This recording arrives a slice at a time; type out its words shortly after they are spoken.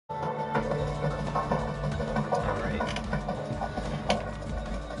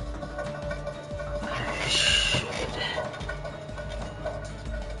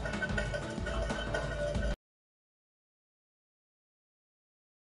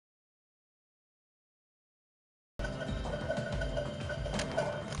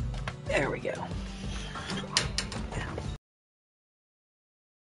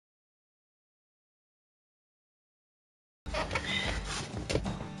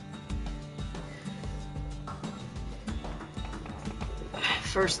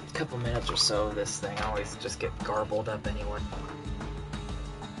first couple minutes or so of this thing, I always just get garbled up anyway.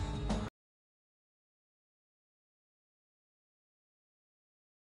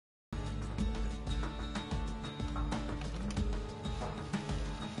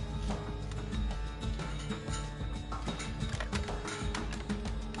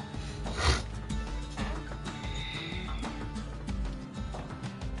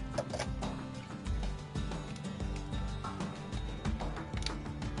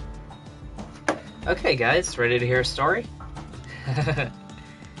 Okay guys, ready to hear a story?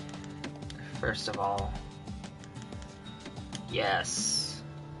 First of all, yes,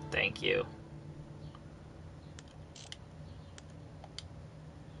 thank you.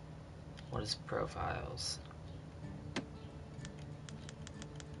 What is profiles?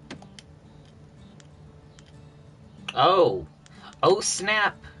 Oh! Oh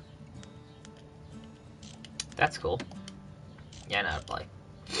snap! That's cool. Yeah, I know how to play.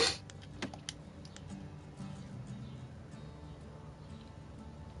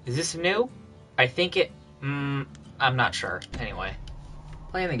 Is this new? I think it... I'm not sure. Anyway.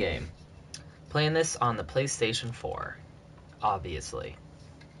 Playing the game. Playing this on the PlayStation 4. Obviously.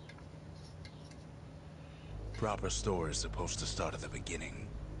 Proper story is supposed to start at the beginning.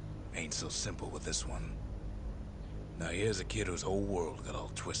 Ain't so simple with this one. Now here's a kid whose whole world got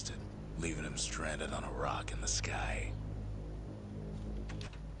all twisted, leaving him stranded on a rock in the sky.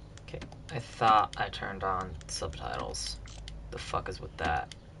 Okay, I thought I turned on subtitles. The fuck is with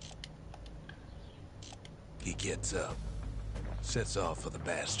that? He gets up, sets off for the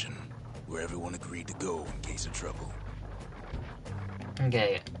Bastion, where everyone agreed to go in case of trouble.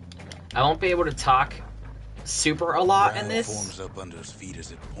 Okay, I won't be able to talk super a lot in Ground this. forms up under his feet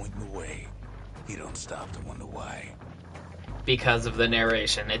as it pointing away. He don't stop to wonder why. Because of the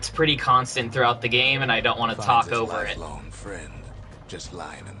narration. It's pretty constant throughout the game, and I don't want to Finds talk his over it. lifelong friend just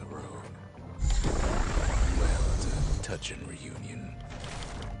lying in the road. Well, it's a touching reunion.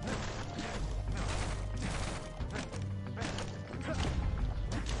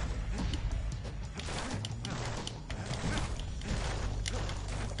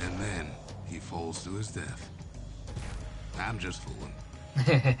 And then he falls to his death. I'm just fooling.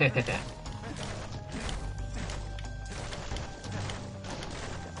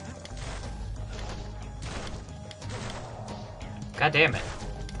 God damn it.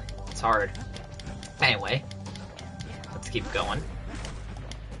 It's hard. Anyway, let's keep going.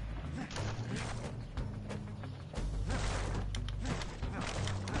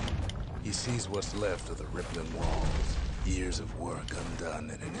 He sees what's left of the rippling walls. Years of work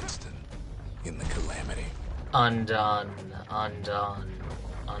undone in an instant. In the calamity. Undone, undone,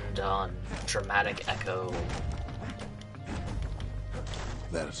 undone. Dramatic echo.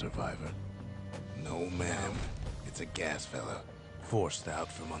 That a survivor? No, ma'am. It's a gas fella. Forced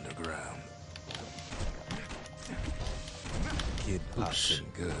out from underground. Kid pops in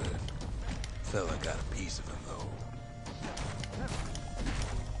good. Fella got a piece of him, though.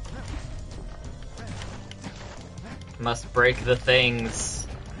 Must break the things.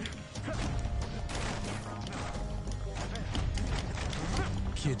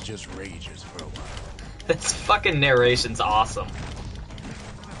 Kid just rages for a while. This fucking narration's awesome.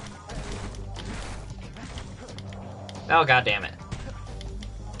 Oh, god damn it.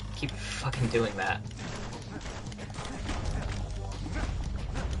 Keep fucking doing that.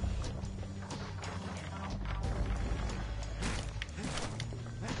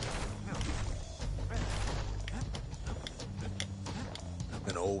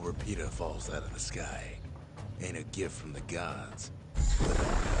 An old repeater falls out of the sky. Ain't a gift from the gods, but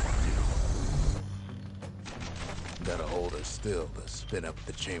gotta hold her still to spin up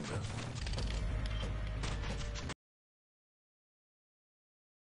the chamber.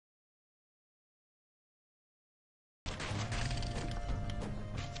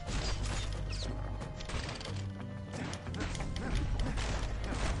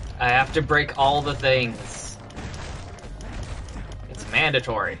 I have to break all the things. It's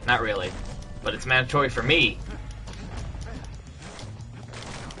mandatory. Not really. But it's mandatory for me.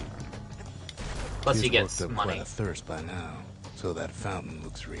 Plus you get some money. Quite a thirst by now, so that fountain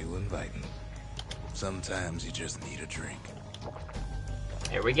looks real inviting. Sometimes you just need a drink.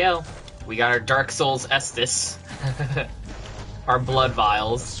 Here we go. We got our Dark Souls Estus. Our blood A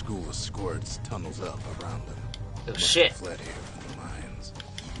vials. school of squirts tunnels up around them. Oh Must shit. have fled here from the mines.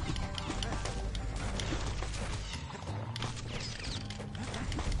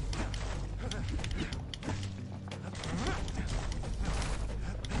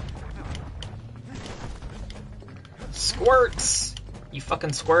 Squirts! You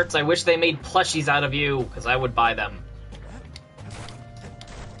fucking squirts. I wish they made plushies out of you, because I would buy them.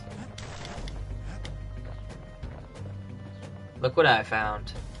 Look what I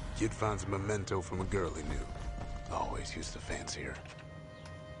found. Kid finds a memento from a girl he knew. Always used to fancy her.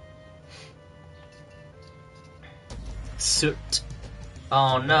 Soot.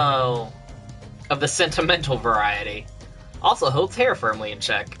 Oh no. Of the sentimental variety. Also holds hair firmly in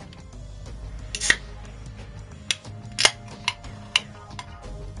check.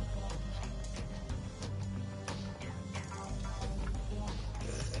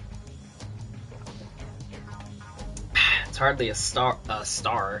 It's hardly a star.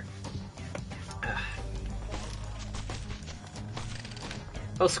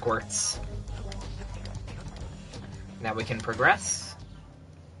 Oh, squirts. Now we can progress.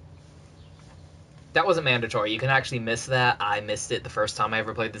 That wasn't mandatory. You can actually miss that. I missed it the first time I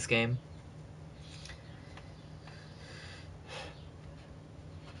ever played this game.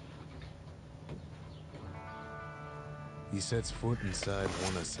 He sets foot inside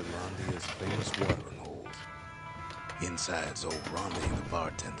one of Zelandia's famous watering holes. Inside's old Rondi, the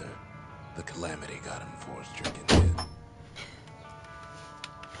bartender. The calamity got him for his drinking head.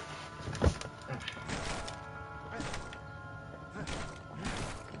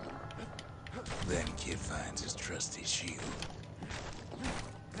 Then Kid finds his trusty shield.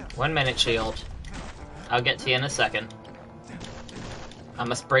 1 minute, shield. I'll get to you in a second. I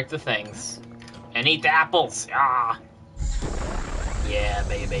must break the things. And eat the apples! Ah! Yeah,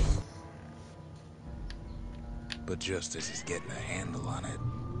 baby. But just as he's getting a handle on it,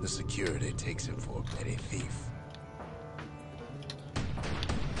 the security takes him for a petty thief.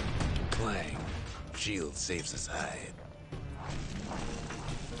 Clang. Shield saves his hide.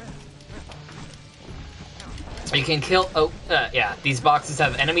 You can kill. Oh, yeah. These boxes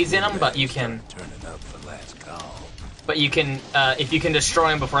have enemies in them, but you can. Turn it up for last call. But you can, if you can destroy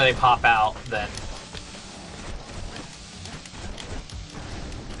them before they pop out, then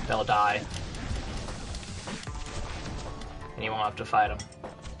they'll die, and you won't have to fight them.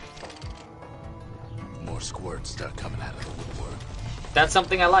 More squirts start coming out of the woodwork. That's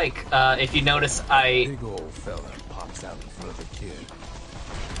something I like. If you notice, Big old fella pops out in front of the kid.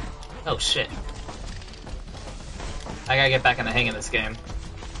 Oh shit. I gotta get back in the hang of this game.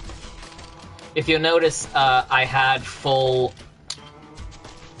 If you'll notice, I had full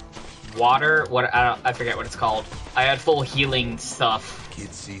water. I forget what it's called. I had full healing stuff.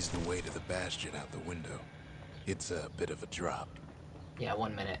 Kid sees the way to the Bastion out the window. It's a bit of a drop. Yeah,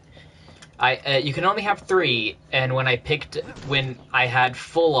 1 minute. You can only have 3, and when I had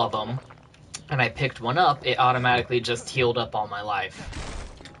full of them, and I picked one up, it automatically just healed up all my life,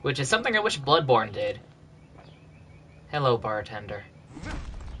 which is something I wish Bloodborne did. Hello, bartender.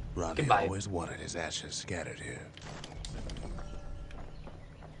 Rondi Goodbye. always wanted his ashes scattered here.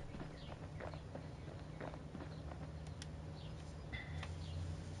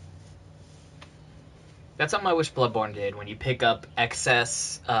 That's something I wish Bloodborne did. When you pick up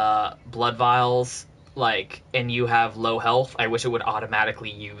excess blood vials, and you have low health, I wish it would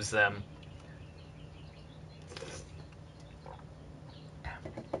automatically use them.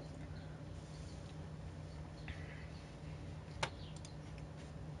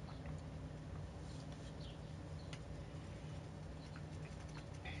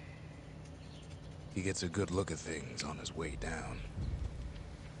 He gets a good look at things on his way down.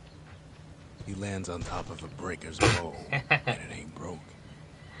 He lands on top of a breaker's bow, and it ain't broke.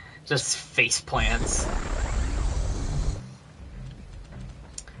 Just face plants.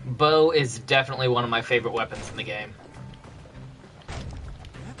 Bow is definitely one of my favorite weapons in the game.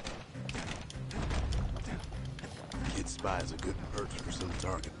 Kid spies a good perch for some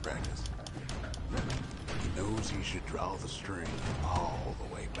target practice. He knows he should draw the string all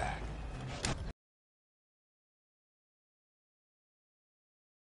the way back.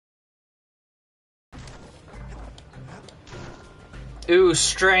 Ooh,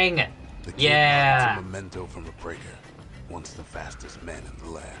 string! The kid Yeah! finds a memento from a breaker, once the fastest man in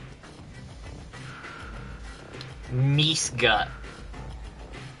the land. Meese gut.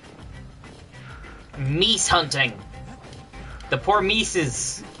 Meese hunting! The poor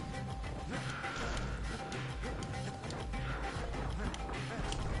Meeses!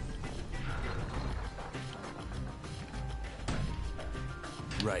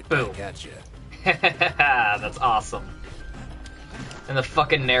 Right Boom. back at ya. That's awesome. And the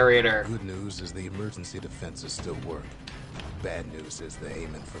fucking narrator. Good news is the emergency defenses still work. Bad news is they're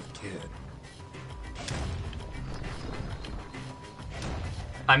aiming for the kid.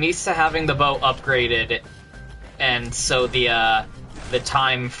 I'm used to having the bow upgraded, and so the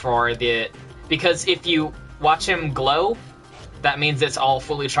time for because if you watch him glow, that means it's all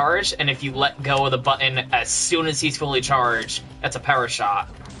fully charged, and if you let go of the button as soon as he's fully charged, that's a power shot.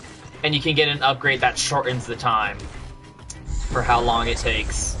 And you can get an upgrade that shortens the time. for how long it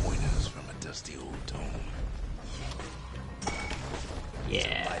takes. Pointers from a dusty old tome. He's a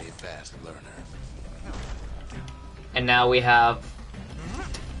Yeah. mighty fast learner. And now we have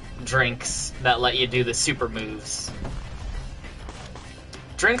drinks that let you do the super moves.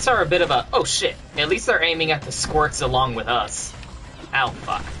 Drinks are a bit of a... Oh, shit. At least they're aiming at the squirts along with us. Ow,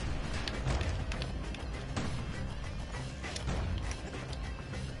 fuck.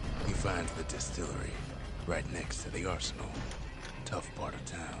 He finds the distillery right next to the arsenal. Tough part of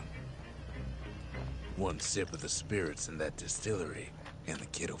town. One sip of the spirits in that distillery, and the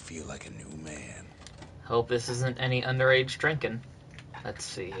kid'll feel like a new man. Hope this isn't any underage drinking. Let's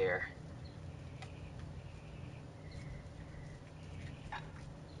see here.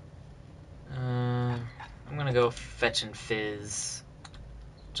 I'm gonna go fetch and fizz.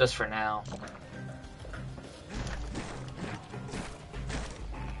 Just for now.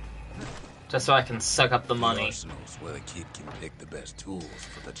 Just so I can suck up the The money. arsenal's where the kid can pick the best tools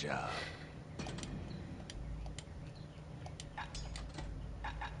for the job.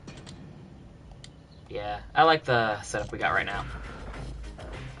 Yeah, I like the setup we got right now.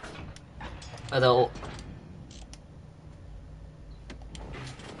 Although...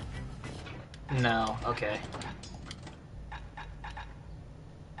 No, okay.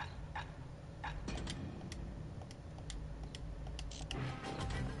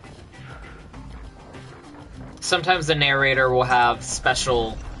 Sometimes the narrator will have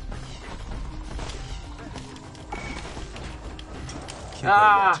special... Kid better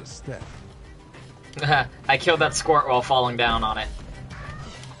watch his step. I killed that squirt while falling down on it.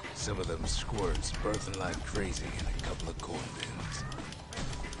 Some of them squirts birthing like crazy in a couple of corn bins.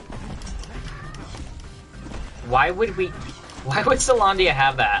 Why would Zealandia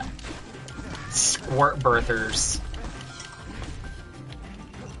have that? Squirt birthers.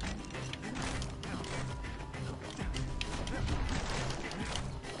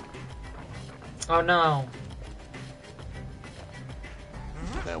 Oh no.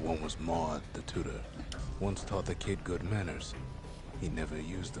 That one was Maud, the tutor. Once taught the kid good manners. He never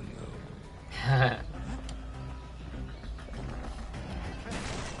used them, though. An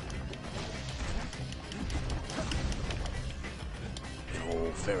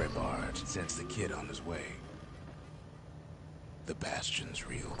old ferry barge sends the kid on his way. The Bastion's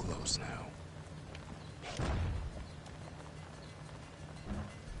real close now.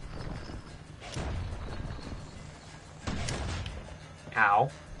 Ow.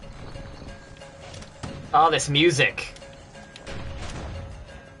 Oh, this music.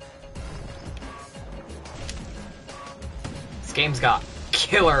 This game's got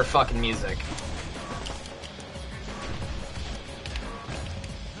killer fucking music.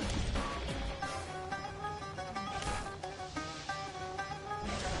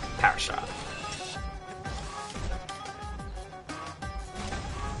 Power shot.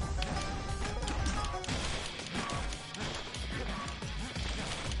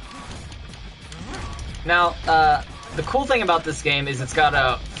 Now, the cool thing about this game is it's got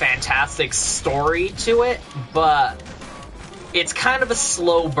a fantastic story to it, but it's kind of a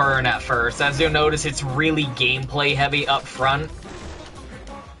slow burn at first. As you'll notice, it's really gameplay heavy up front.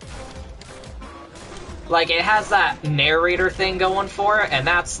 Like, it has that narrator thing going for it, and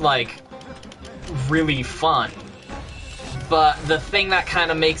that's, like, really fun. But the thing that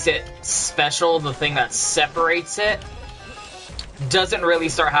kind of makes it special, the thing that separates it, doesn't really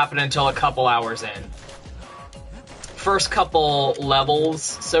start happening until a couple hours in. First couple levels,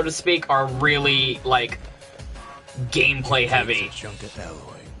 so to speak, are really, like, gameplay heavy.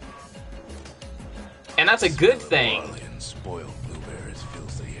 And that's a good thing. Spoiled blueberries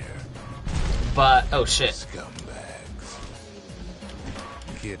fills the air. But, oh shit. Scumbags.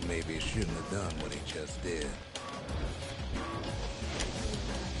 The kid maybe shouldn't have done what he just did.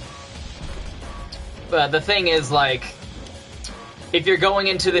 But the thing is, like, if you're going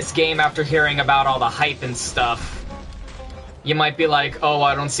into this game after hearing about all the hype and stuff, you might be like, oh,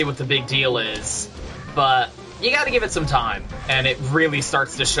 I don't see what the big deal is. But you gotta give it some time, and it really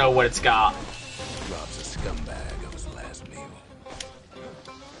starts to show what it's got. Rob's a scumbag of his last meal.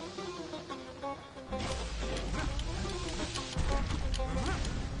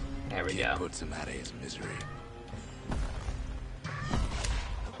 There we go. Puts him out of his misery.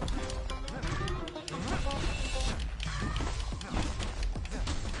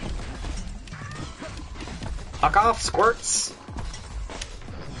 Fuck off, squirts!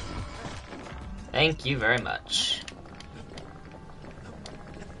 Thank you very much.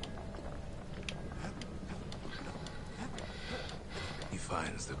 He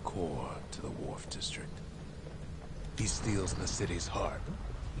finds the core to the Wharf District. He steals the city's heart.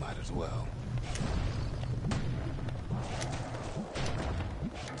 Might as well.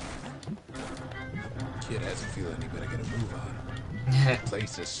 feeling you better get a move on. The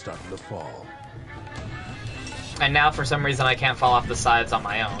place is starting to fall. And now, for some reason, I can't fall off the sides on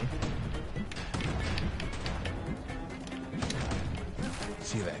my own.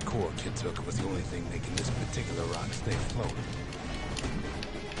 See, that core kid took was the only thing making this particular rock stay afloat.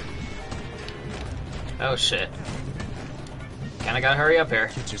 Oh shit. Kinda gotta hurry up here.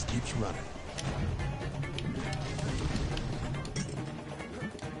 Kid just keeps running.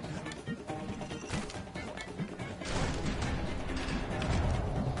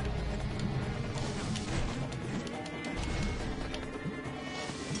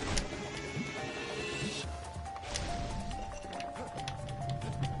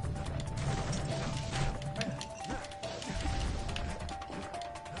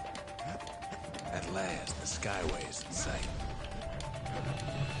 At last, the skyway is in sight.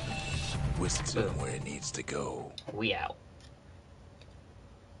 Whisk's in where it needs to go. We out.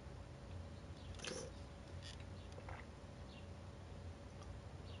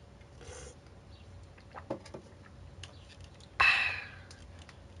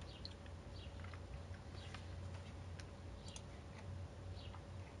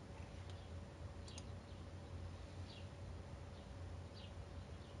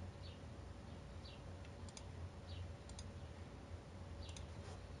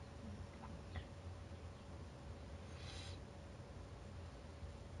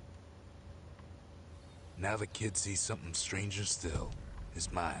 Now the kid sees something stranger still.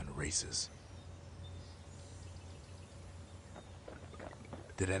 His mind races.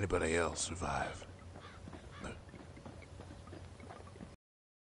 Did anybody else survive?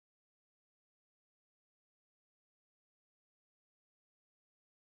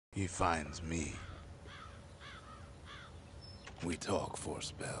 He finds me. We talk for a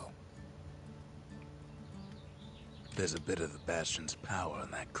spell. There's a bit of the Bastion's power in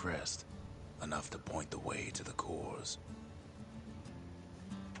that crest. Enough to point the way to the cores.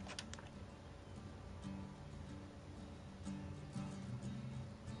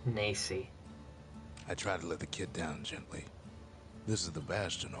 Nacy. I tried to let the kid down gently. This is the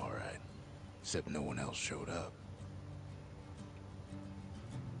Bastion, all right. Except no one else showed up.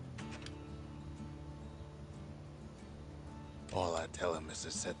 All I tell him is to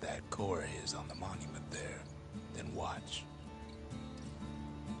set that core of his on the monument there, then watch.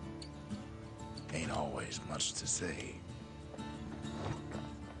 Ain't always much to say.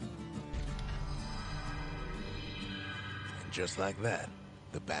 And just like that,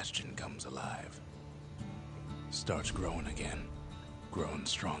 the Bastion comes alive. Starts growing again, growing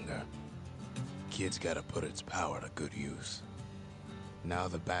stronger. Kid's gotta put its power to good use. Now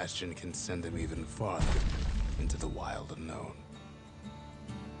the Bastion can send him even farther into the wild unknown.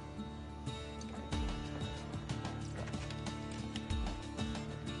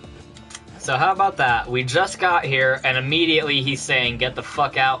 So how about that? We just got here, and immediately he's saying, get the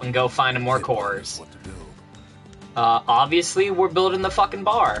fuck out and go find more cores. What to build. Obviously, we're building the fucking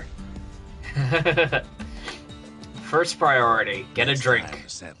bar. First priority, get a Next drink. time,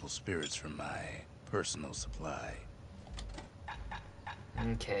 sample spirits from my personal supply.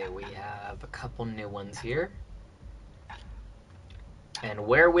 Okay, we have a couple new ones here. And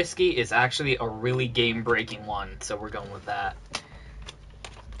Where Whiskey is actually a really game-breaking one, so we're going with that.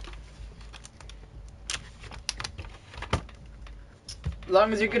 As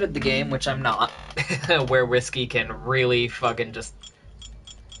long as you're good at the game, which I'm not, Where Whiskey can really fucking just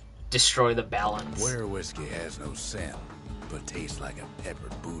destroy the balance. Where whiskey has no scent, but tastes like a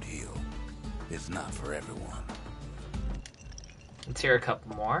peppered boot heel. It's not for everyone. Let's hear a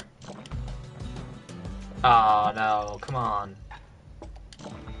couple more. Oh no, come on.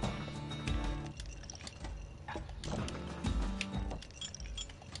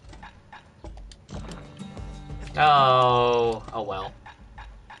 Oh well.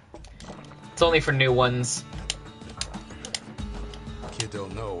 It's only for new ones. Kid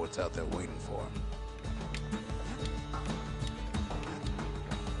don't know what's out there waiting for him.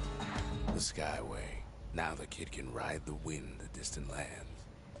 The Skyway. Now the kid can ride the wind to distant lands.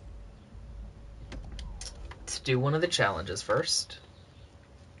 Let's do one of the challenges first.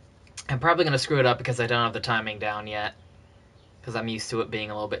 I'm probably going to screw it up because I don't have the timing down yet. Because I'm used to it being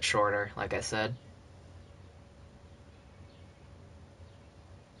a little bit shorter, like I said.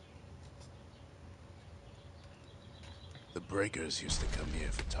 The breakers used to come here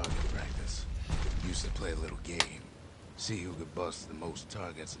for target practice. Used to play a little game. See who could bust the most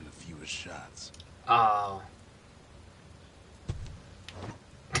targets in the fewest shots. Oh.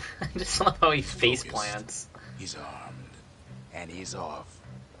 I just love how he face Focused. plants. He's armed. And he's off.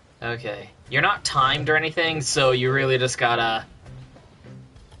 Okay. You're not timed or anything, so you really just gotta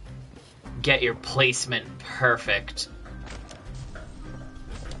get your placement perfect.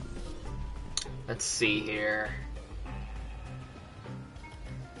 Let's see here.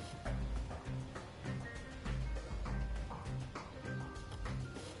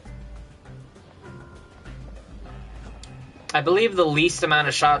 I believe the least amount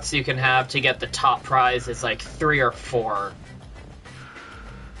of shots you can have to get the top prize is like 3 or 4.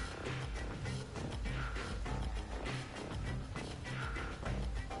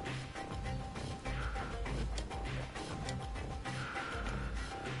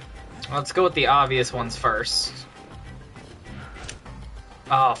 Let's go with the obvious ones first.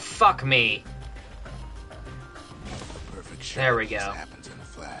 Oh, fuck me. Perfect shot. There we go. Happens in a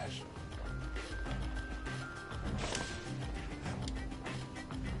flash.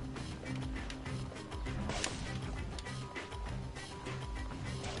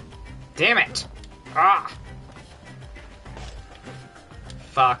 Damn it! Ah!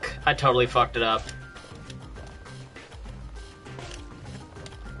 Fuck. I totally fucked it up.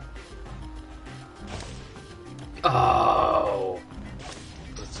 Oh!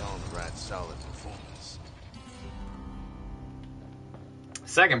 Puts on a right solid performance.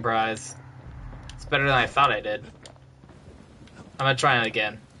 Second prize. It's better than I thought I did. I'm gonna try it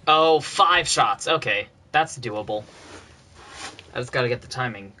again. Oh, 5 shots. Okay, that's doable. I just gotta get the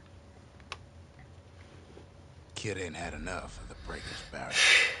timing. Kid ain't had enough of the breaker's barrier.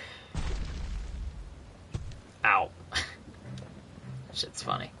 Ow. Shit's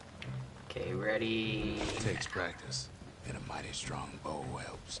funny. Okay, ready. Takes practice, and a mighty strong bow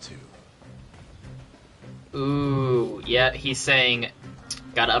helps too. Ooh, yeah, he's saying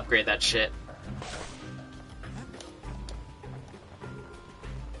gotta upgrade that shit.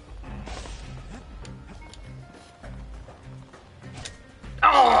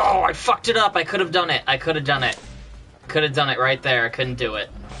 Oh, I fucked it up. I could have done it. I could have done it. Could have done it right there. I couldn't do it.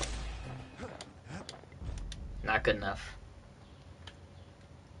 Not good enough.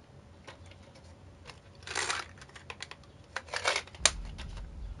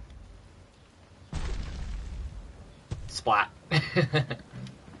 Splat.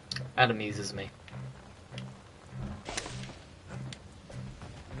 That amuses me.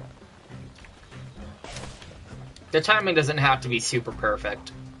 The timing doesn't have to be super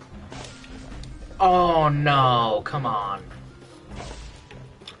perfect. Oh no, come on.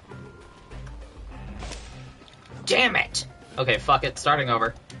 Damn it! Okay, fuck it, starting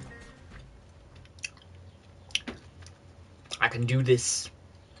over. I can do this.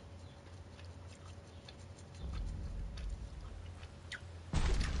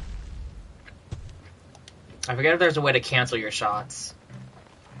 I forget if there's a way to cancel your shots.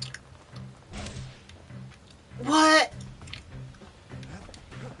 What?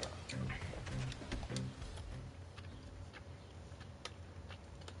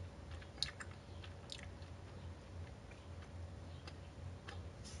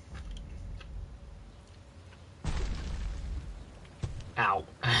 Ow.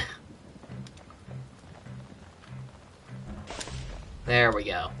 There we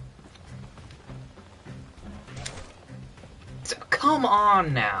go. So, come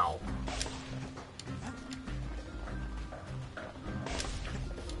on now.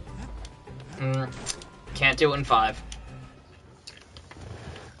 Can't do it in 5.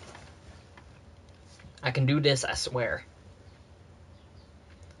 I can do this, I swear.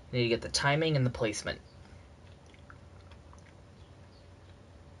 Need to get the timing and the placement.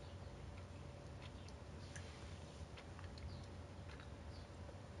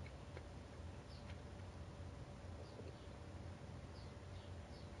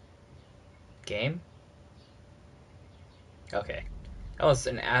 Game? Okay. That was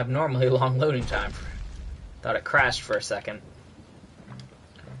an abnormally long loading time. Thought it crashed for a second.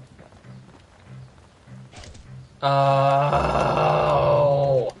 Oh!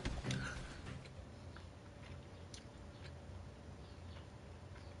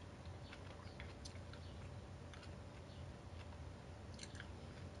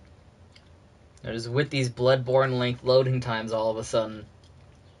 It is with these Bloodborne length loading times all of a sudden.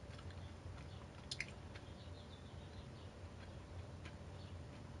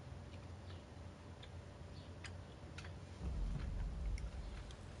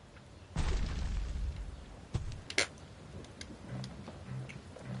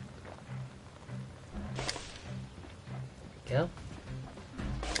 Go.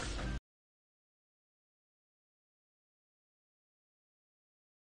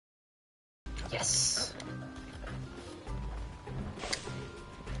 Yes.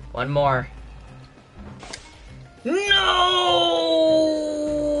 One more. No!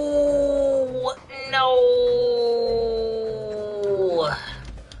 No!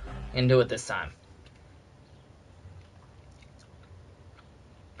 can do it this time.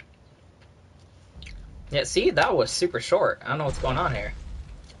 Yeah, see, that was super short. I don't know what's going on here.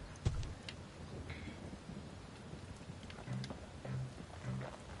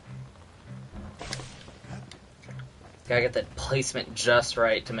 Gotta get the placement just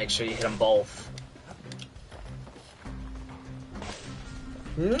right to make sure you hit them both.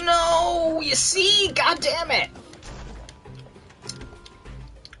 No! You see? God damn it!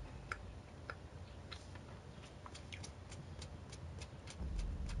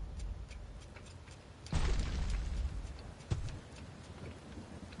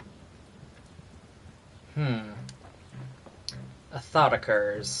 A thought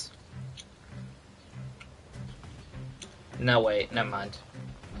occurs. No, wait, never mind.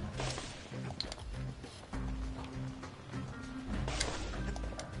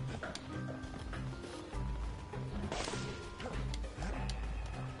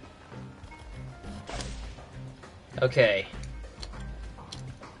 Okay.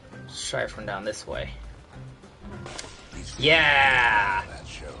 Let's try from down this way. Yeah!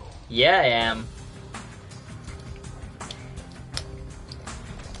 Yeah, I am.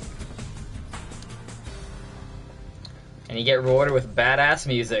 And you get rewarded with badass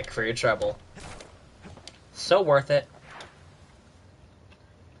music for your trouble. So worth it.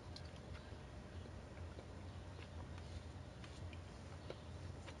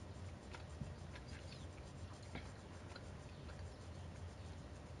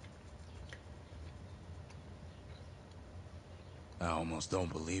 I almost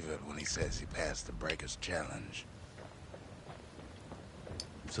don't believe it when he says he passed the Breaker's challenge.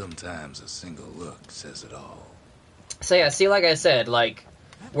 Sometimes a single look says it all. So yeah, see, like I said, like,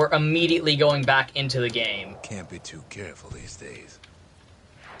 we're immediately going back into the game. Can't be too careful these days.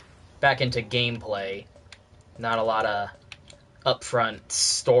 Back into gameplay. Not a lot of upfront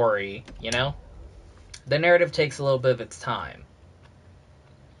story, you know? The narrative takes a little bit of its time.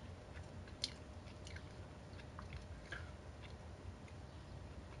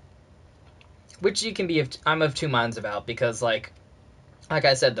 Which you can be, I'm of two minds about, because, like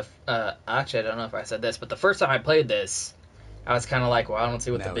I said, actually, I don't know if I said this, but the first time I played this, I was kind of like, well, I don't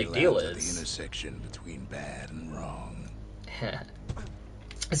see what the big deal is. The intersection between bad and wrong.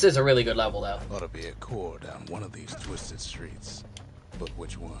 This is a really good level, though. Ought to be a core down one of these twisted streets. But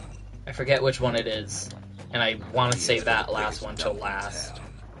which one? I forget which one it is, and I want to save that last one till last.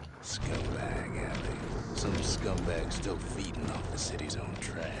 Scumbag alley. Some scumbag still feeding off the city's own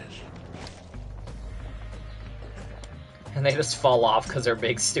trash. And they just fall off because they're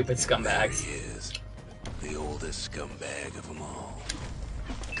big, stupid scumbags. There he is. The oldest scumbag of them all.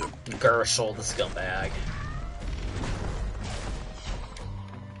 Gershel, the scumbag.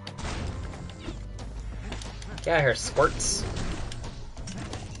 Get out of here, squirts.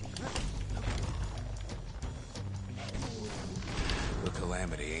 The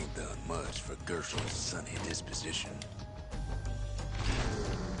calamity ain't done much for Gershel's sunny disposition.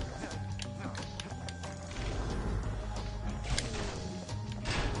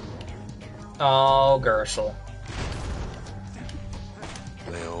 Oh, Gershel.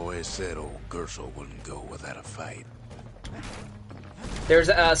 They always said old Gershel wouldn't go without a fight. There's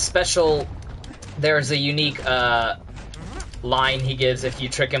a unique line he gives if you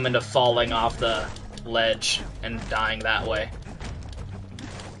trick him into falling off the ledge and dying that way.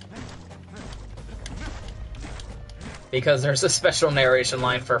 Because there's a special narration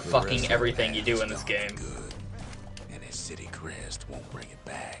line for fucking everything you do in this game. Good, and his city crest won't bring it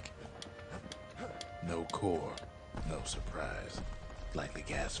back. No core, no surprise. Like the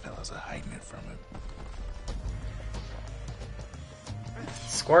gas fellas are hiding it from him.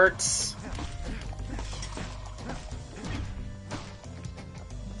 Squirts.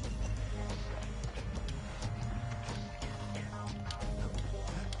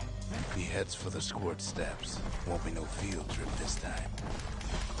 He heads for the squirt steps. Won't be no field trip this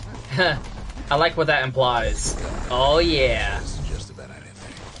time. I like what that implies. Oh yeah. It's just about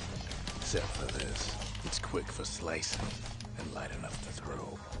anything. Except for this. It's quick for slicing and light enough to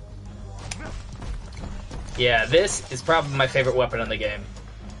throw. Yeah, this is probably my favorite weapon in the game.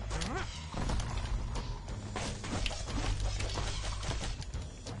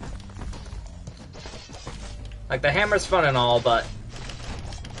 Like, the hammer's fun and all, but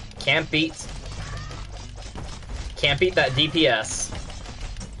can't beat that DPS.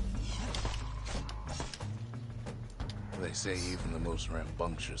 They say even the most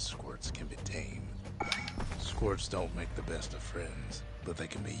rambunctious squirts can be tamed. Squirts don't make the best of friends, but they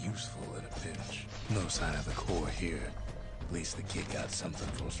can be useful in a pinch. No sign of the core here. At least the kid got something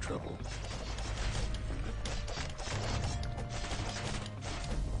for his trouble.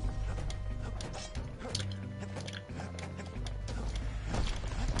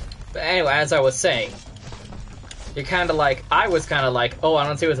 But anyway, as I was saying, you're kind of like, I was kind of like, oh, I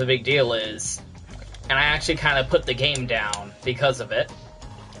don't see what the big deal is. And I actually kind of put the game down because of it.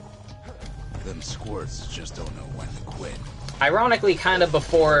 Them squirts just don't know when to quit. Ironically, kind of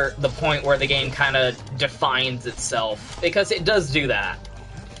before the point where the game kind of defines itself, because it does do that.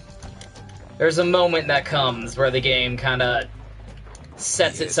 There's a moment that comes where the game kind of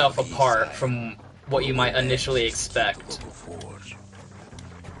sets itself apart from what you might initially expect.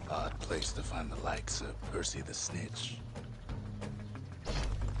 Odd place to find the likes of Percy the Snitch.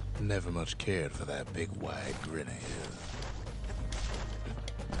 Never much cared for that big wide grin of his.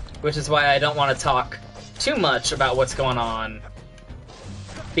 Which is why I don't want to talk too much about what's going on,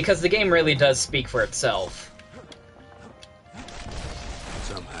 because the game really does speak for itself.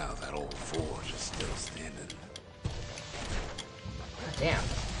 Somehow that old forge is still standing. God damn.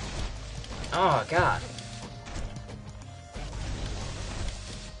 Oh, God.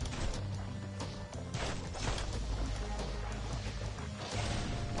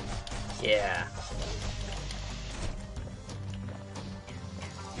 Yeah.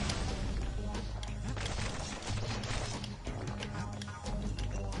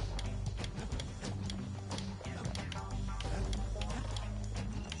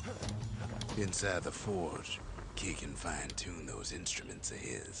 Inside the forge, Key can fine-tune those instruments of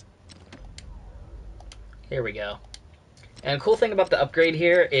his. Here we go. And the cool thing about the upgrade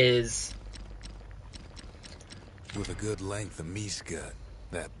here is, With a good length of meat gut,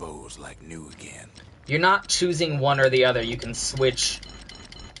 that bow's like new again. you're not choosing one or the other. You can switch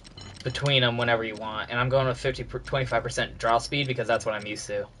between them whenever you want. And I'm going with 25% draw speed because that's what I'm used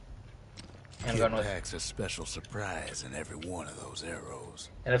to. And I'm going with, packs a special surprise in every one of those arrows.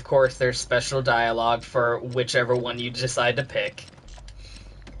 and of course, there's special dialogue for whichever one you decide to pick.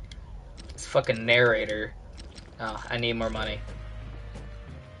 This fucking narrator. Oh, I need more money.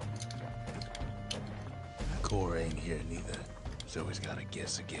 Cora ain't here neither, so he's gotta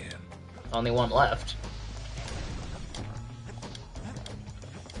guess again. Only one left.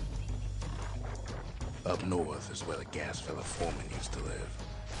 Up north is where the gas fella foreman used to live,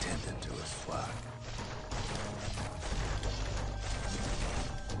 tending to his flock.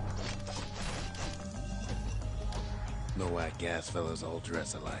 Know why gas fellas all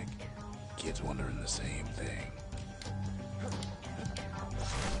dress alike? Kids wondering the same thing.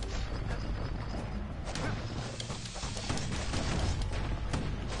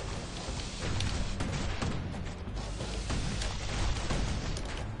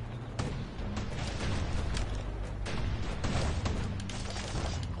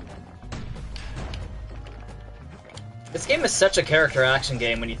 This game is such a character action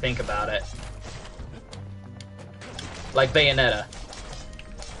game when you think about it. Like Bayonetta.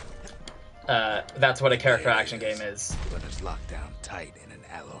 That's what a character action game is. But it's locked down tight in an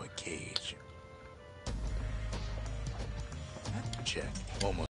alloy cage. Check.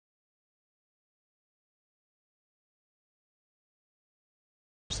 Almost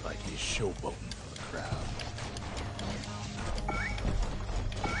like he's showboating for the crowd.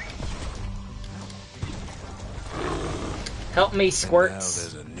 Help me, And now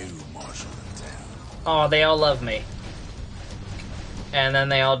squirts. there's a new marshal in town. Oh, they all love me. And then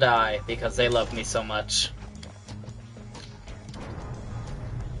they all die because they love me so much.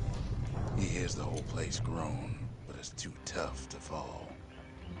 He hears the whole place groan, but it's too tough to fall.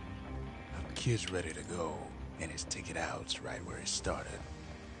 Kid's ready to go, and his ticket out's right where he started.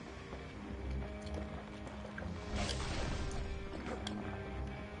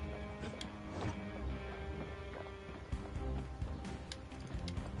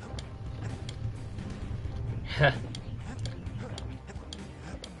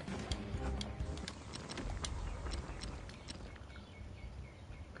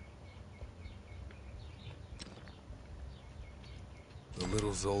 The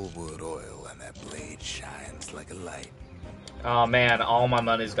little Zolwood oil and that blade shines like a light. Oh man, all my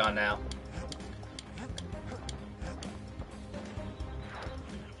money's gone now.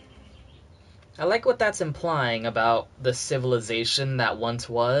 I like what that's implying about the civilization that once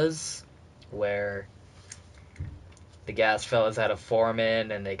was, where the gas fellas had a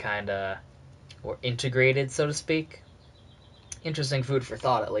foreman and they kinda were integrated, so to speak. Interesting food for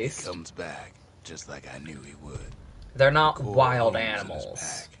thought, at least. He comes back, just like I knew he would. They're not Core wild homes in his animals,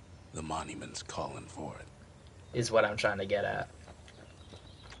 pack. The monument's calling for it. is what I'm trying to get at.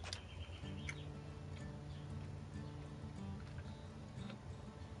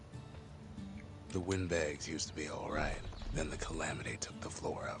 The windbags used to be alright. Then the calamity took the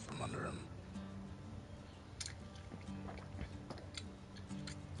floor out from under him.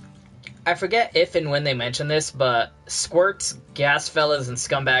 I forget if and when they mention this, but squirts, gas fellas, and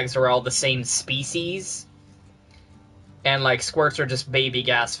scumbags are all the same species. And, like, squirts are just baby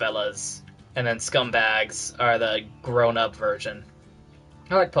gas fellas. And then scumbags are the grown-up version.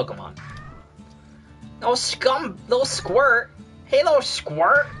 I like Pokemon. Oh, little squirt. Hey, little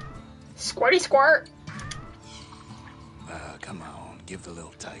squirt. Squirty squirt. Come on, give the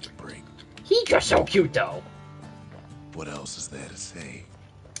little tyke a break. He's just so cute, though. What else is there to say?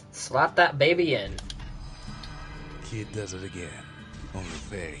 Slap that baby in. Kid does it again. Only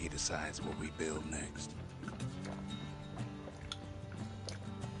fair he decides what we build next.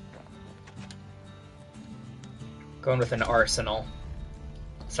 Going with an arsenal.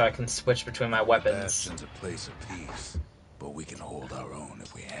 So I can switch between my weapons. Bastion's a place of peace, but we can hold our own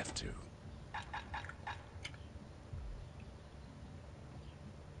if we have to.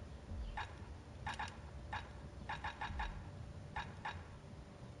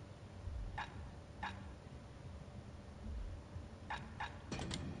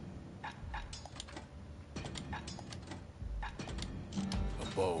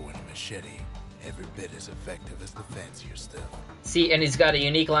 A bow and a machete, every bit as effective as the fancier stuff. See, and he's got a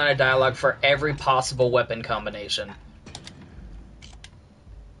unique line of dialogue for every possible weapon combination.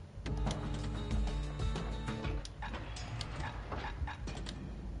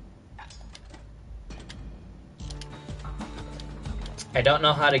 I don't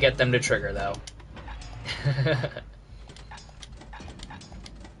know how to get them to trigger, though.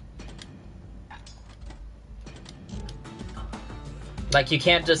 Like, you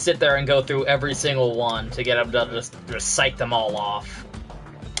can't just sit there and go through every single one to get them to just psych them all off.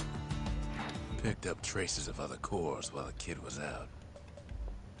 Picked up traces of other cores while the kid was out.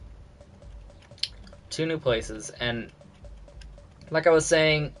 2 new places, and like I was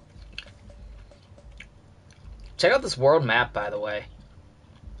saying, check out this world map, by the way.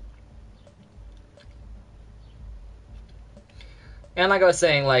 And like I was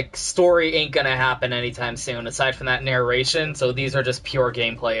saying, like, story ain't gonna happen anytime soon, aside from that narration, so these are just pure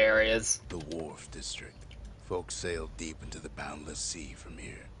gameplay areas. The Wharf District. Folks sail deep into the boundless sea from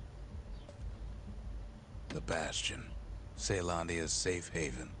here. The Bastion. Caelandia's safe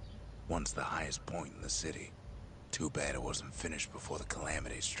haven. Once the highest point in the city. Too bad it wasn't finished before the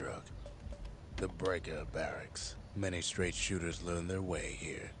calamity struck. The Breaker Barracks. Many straight shooters learned their way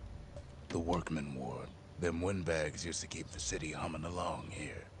here. The Workman Ward. Them windbags used to keep the city humming along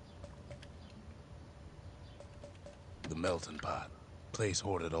here. The Melting Pot. Place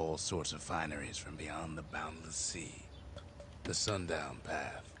hoarded all sorts of fineries from beyond the boundless sea. The Sundown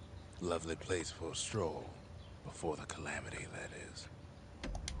Path. Lovely place for a stroll. Before the calamity, that is.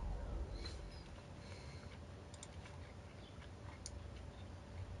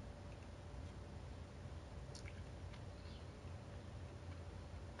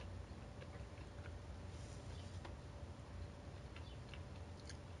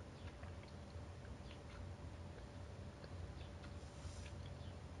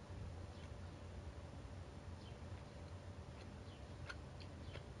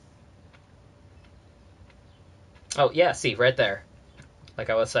 Oh, yeah, see, right there. Like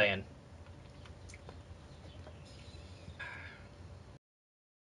I was saying.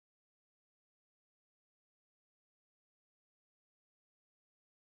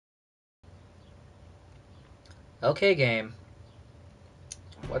 Okay, game.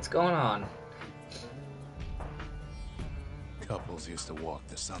 What's going on? Couples used to walk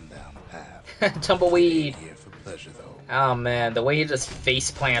the Sundown Path. Tumbleweed. Here for pleasure, though. Oh, man, the way he just face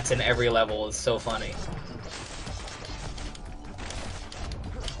plants in every level is so funny.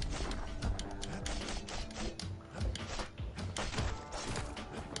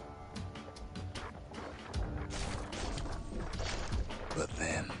 But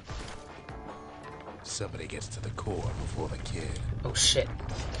then, somebody gets to the core before the kid. Oh, shit.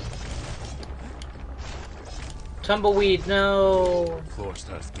 Tumbleweed, no! The floor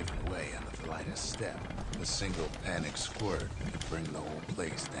starts giving way under the lightest step. A single panic squirt could bring the whole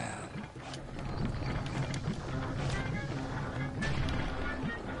place down.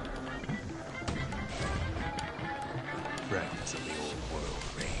 Fragments of the old world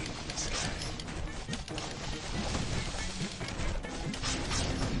rain in the sky.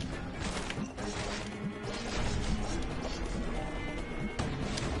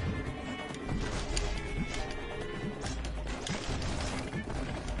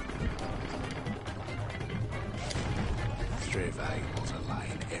 Stray valuables are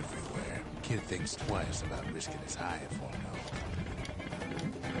lying everywhere. Kid thinks twice about risking his hide for him, though.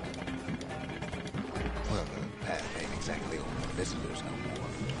 Well, the path ain't exactly open for visitors no more.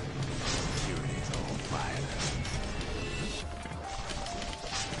 Security's all fired up.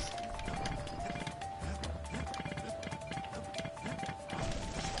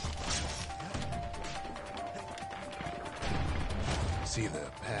 See, the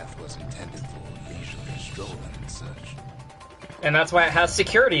path was intended for leisurely strolling and such. And that's why it has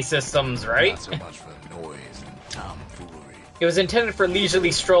security systems, right? Not so much for noise and tomfoolery. It was intended for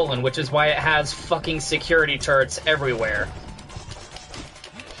leisurely strolling, which is why it has fucking security turrets everywhere.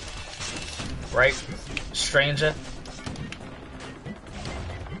 Right, stranger?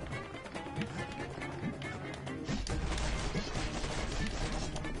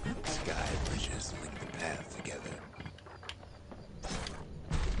 Sky bridges link the path together.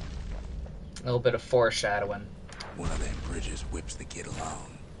 A little bit of foreshadowing. One of them bridges whips the kid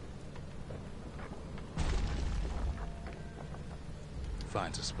along.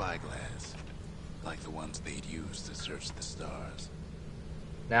 Finds a spyglass, like the ones they'd use to search the stars.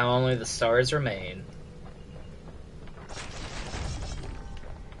 Now only the stars remain.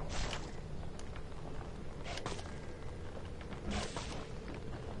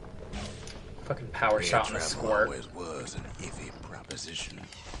 Fucking power shot and a squirt. Always was an iffy proposition.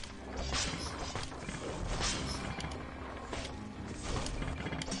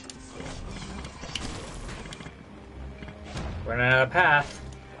 Running out of path.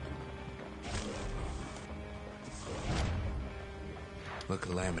 The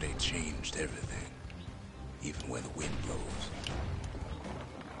calamity changed everything, even where the wind blows.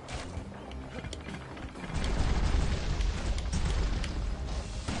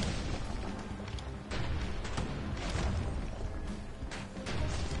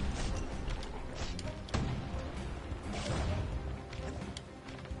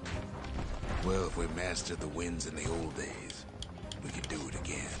 Well, if we mastered the winds in the old days, we could do it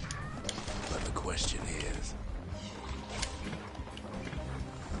again. But the question is,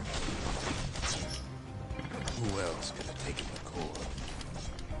 who else could have taken the core?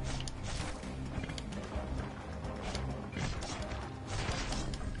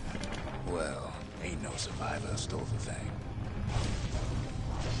 Well, ain't no survivor stole the thing.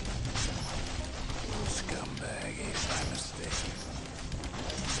 Scumbag is my mistake.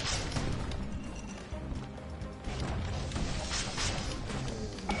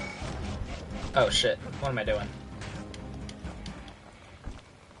 Oh shit, what am I doing?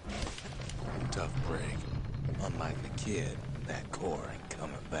 Tough break. Unlike the kid, that core ain't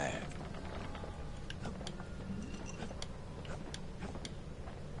coming back.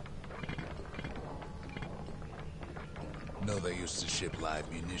 No, they used to ship live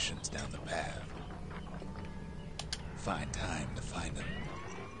munitions down the path. Find time to find them.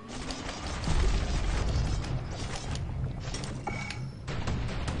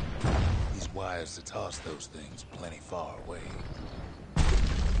 These wires to toss those things plenty far away.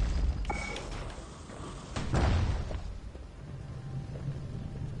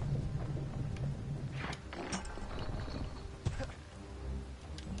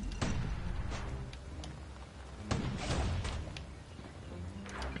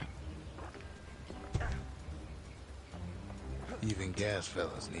 Even gas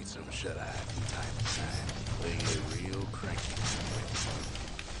fellas need some shut-eye from time to time. They get real cranky.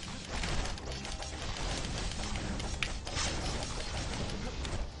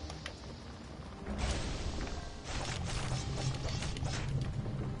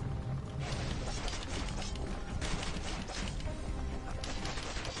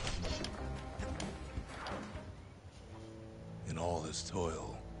 In all this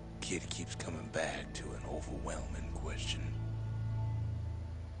toil, Kid keeps coming back to an overwhelming question.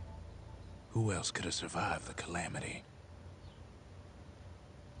 Who else could have survived the calamity?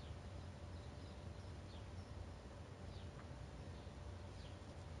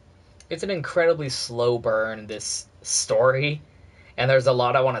 It's an incredibly slow burn, this story, and there's a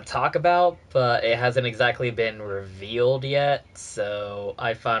lot I want to talk about, but it hasn't exactly been revealed yet, so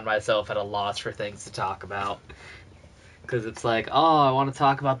I find myself at a loss for things to talk about. Because it's like, oh, I want to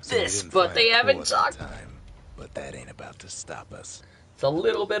talk about this, but they haven't talked. But that ain't about to stop us. It's a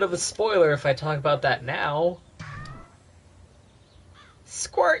little bit of a spoiler if I talk about that now.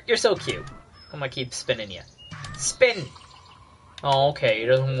 Squirt, you're so cute. I'm gonna keep spinning you. Spin! Oh, okay, he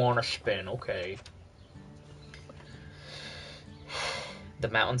doesn't want to spin, okay. The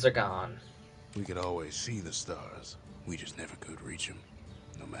mountains are gone. We could always see the stars. We just never could reach them,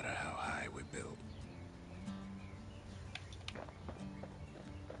 no matter how high we built.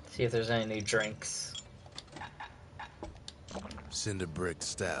 See if there's any new drinks. Cinder brick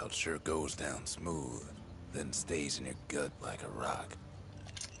stout sure goes down smooth, then stays in your gut like a rock.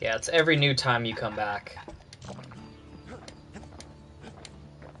 Yeah, it's every new time you come back.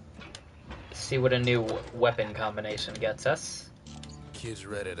 See what a new weapon combination gets us. Kid's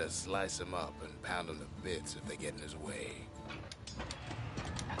ready to slice him up and pound him to bits if they get in his way.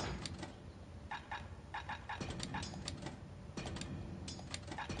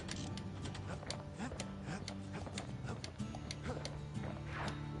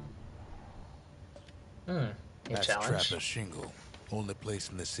 New That's challenge. Trapper Shingle. Only place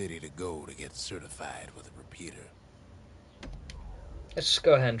in the city to go to get certified with a repeater. Let's just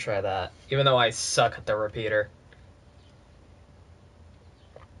go ahead and try that, even though I suck at the repeater.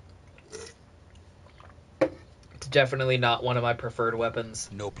 It's definitely not one of my preferred weapons.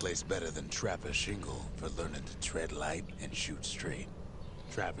 No place better than Trapper Shingle for learning to tread light and shoot straight.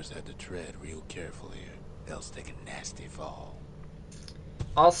 Trappers had to tread real careful here, else take a nasty fall.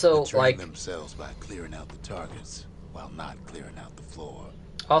 Also, They train like themselves by clearing out the targets, while not clearing out the floor.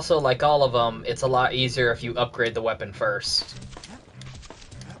 Also, like all of them, it's a lot easier if you upgrade the weapon first.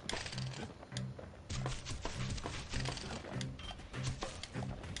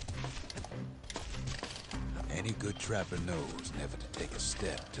 Any good trapper knows never to take a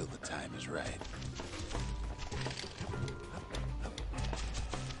step till the time is right.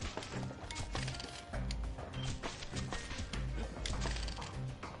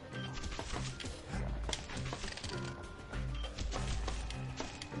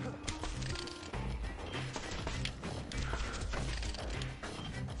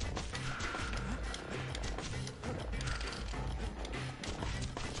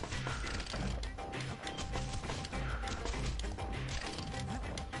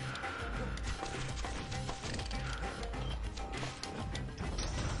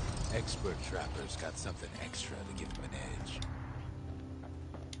 Expert trappers got something extra to give them an edge.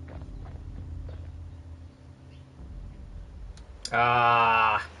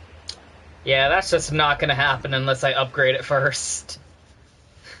 Ah. Yeah, that's just not gonna happen unless I upgrade it first.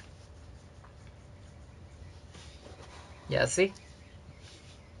 Yeah, see?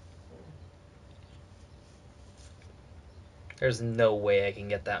 There's no way I can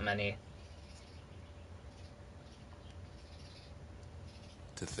get that many.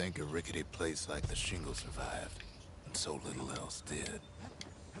 To think a rickety place like the Shingle survived, and so little else did.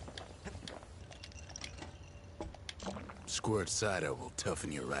 Squirt cider will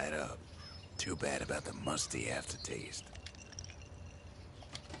toughen you right up. Too bad about the musty aftertaste.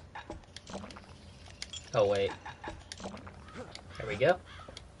 Oh, wait. There we go.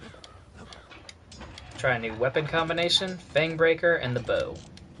 Try a new weapon combination, Fang Breaker, and the bow.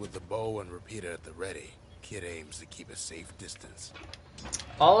 With the bow and repeater at the ready, Kid aims to keep a safe distance.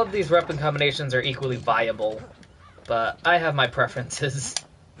 All of these weapon combinations are equally viable, but I have my preferences.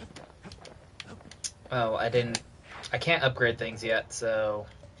 Oh, I can't upgrade things yet, so...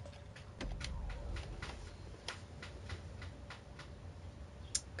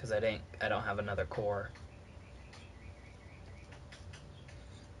 Because I don't have another core.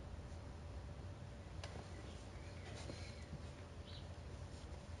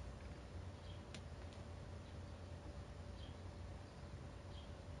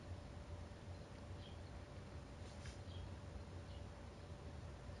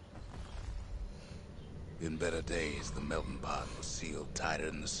 In better days, the melting pot was sealed tighter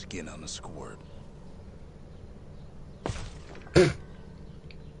than the skin on a squirt.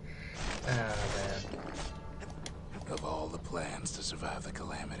 Man. Of all the plans to survive the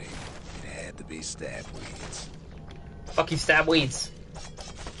calamity, it had to be stabweeds. Fuck you, stabweeds.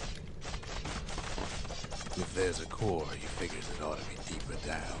 If there's a core, he figures it ought to be deeper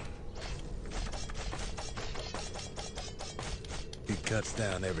down. He cuts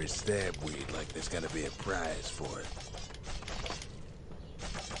down every stabweed like there's gonna be a prize for it.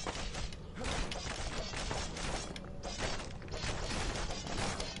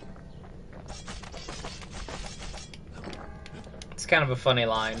 It's kind of a funny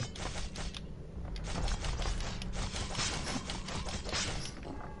line.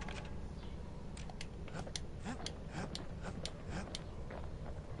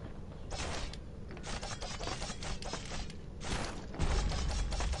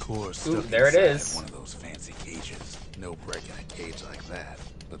 Ooh, there it is. One of those fancy cages. No breaking a cage like that,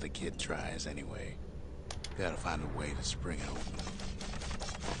 but the kid tries anyway. Gotta find a way to spring it open.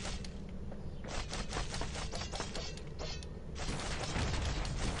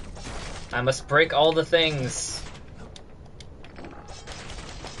 I must break all the things.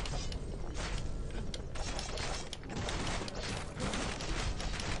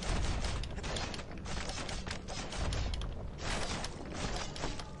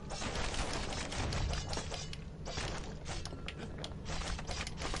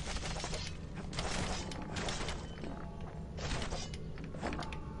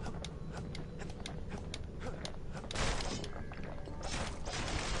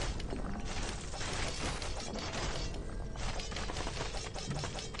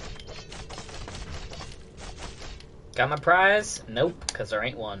 Got my prize? Nope, because there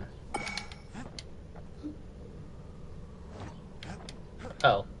ain't one.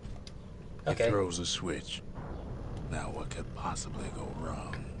 Oh. Okay. He throws a switch. Now what could possibly go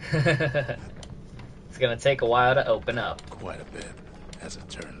wrong? It's gonna take a while to open up. Quite a bit, as it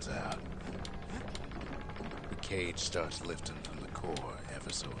turns out. The cage starts lifting from the core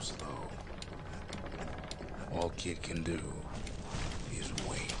ever so slow. All Kid can do is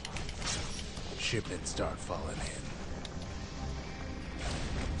wait. Shipments start falling in.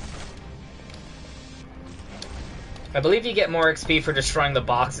 I believe you get more XP for destroying the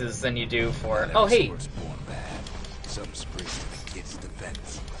boxes than you do for... Not Oh, every hey! sword's born bad. Some spring to the Kid's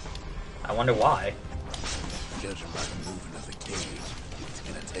defense. I wonder why. Judging by the movement of the cage, it's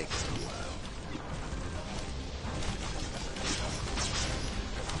gonna take us a while.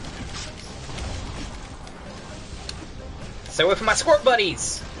 Stay away from my squirt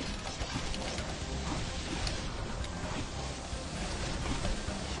buddies!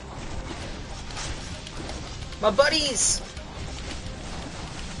 My buddies!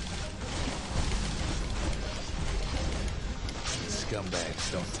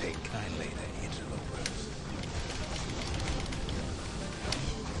 Scumbags don't take kindly to interlopers.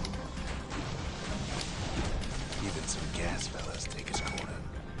 Even some gas fellas take his corner.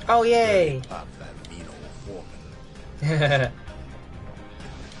 Oh, yay! Pop that mean old foreman.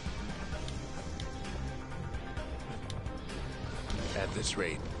 At this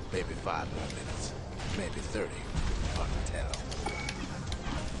rate, maybe 5 more minutes. Maybe 30. Hard to tell.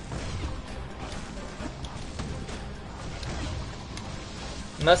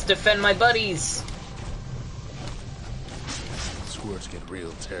 Must defend my buddies! Squirts get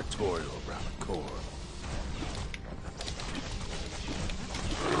real territorial around the core.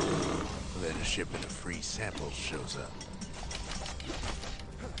 Then a shipment of free samples shows up.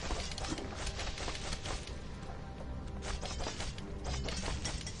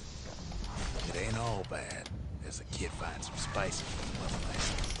 It ain't all bad, as the Kid finds some spices from the motherland.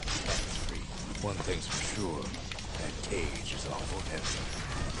 That's free. One thing's for sure, that cage is awful heavy.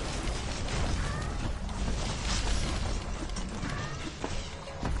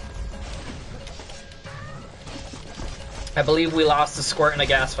 I believe we lost a squirt and a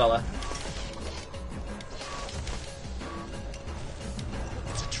gas fella.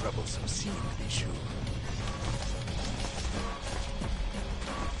 It's a troublesome scene, to be sure.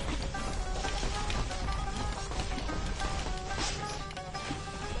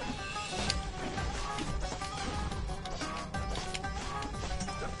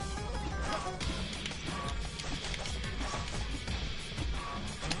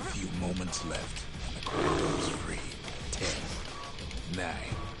 A few moments left, and the corridor's free. 10, 9,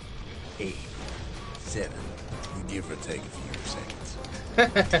 8, 7. You give or take a few seconds.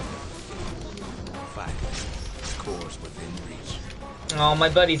 Finally, the core's within reach. Oh, my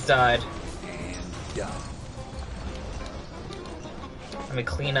buddies died. And done. Let me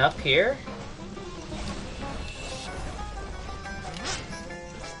clean up here.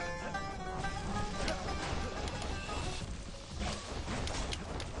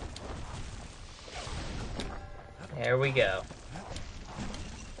 There we go.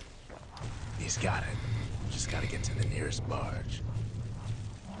 He's got it. Just gotta get to the nearest barge.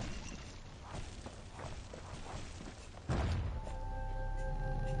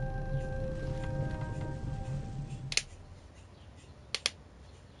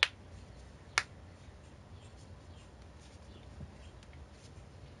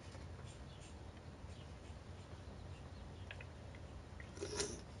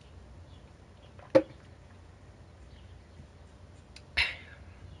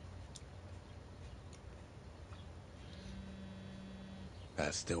 I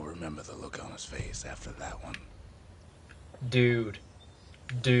still remember the look on his face after that one. Dude.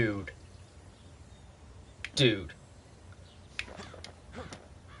 Dude. Dude.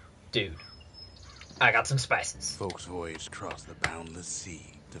 Dude. I got some spices. Folks voyaged across the boundless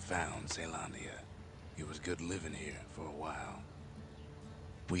sea to found Caelondia. It was good living here for a while.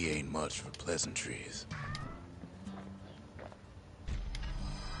 We ain't much for pleasantries.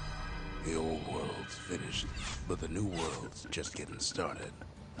 The old world's finished, but the new world's just getting started.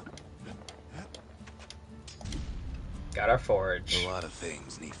 Got our forage. A lot of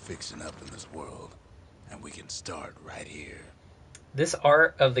things need fixing up in this world, and we can start right here. This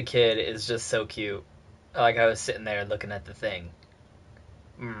art of the kid is just so cute. Like I was sitting there looking at the thing.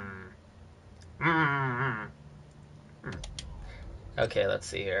 Okay, let's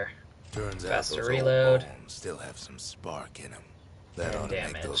see here. Turns out Faster those reload. old bones still have some spark in them. That And ought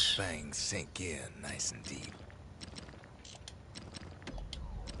to make those damage. fangs sink in nice and deep.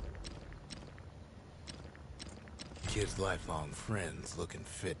 Kid's lifelong friends looking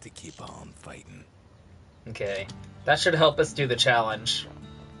fit to keep on fighting. Okay. That should help us do the challenge.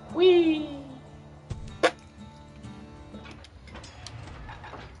 Whee!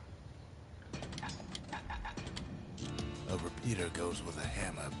 A repeater goes with a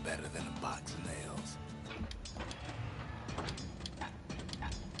hammer better than a box of nails.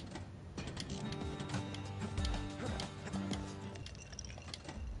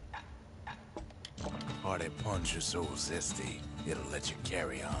 Hearty punch is so zesty, it'll let you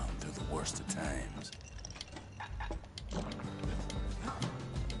carry on through the worst of times.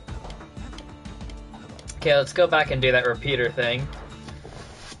 Okay, let's go back and do that repeater thing.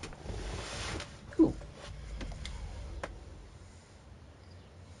 Ooh.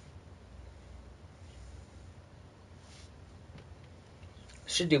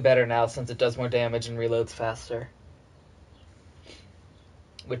 Should do better now since it does more damage and reloads faster.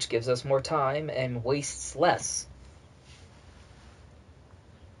 Which gives us more time and wastes less.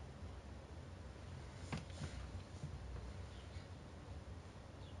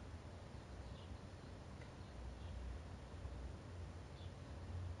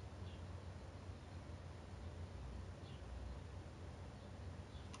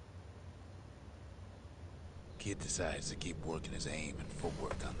 Kid decides to keep working his aim and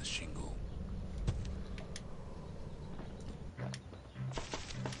footwork on the shingle.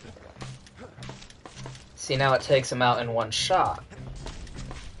 See, now it takes him out in one shot.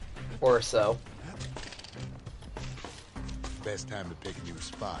 Or so. Best time to pick a new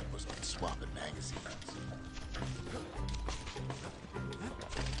spot was when swapping magazines.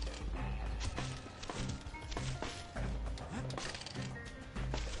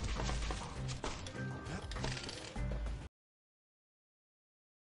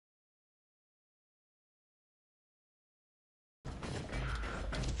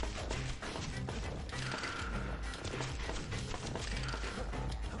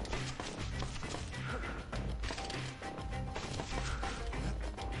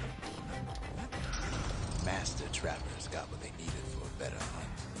 Master trappers got what they needed for a better hunt.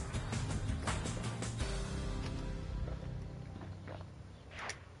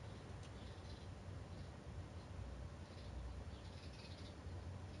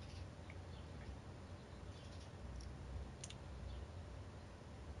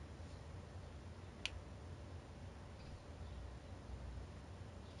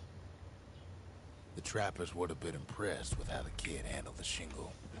 The trappers would have been impressed with how the kid handled the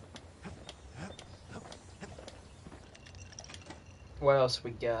shingle. What else we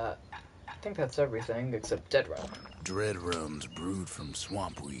got? I think that's everything except Dead Rum. Dread rum's brewed from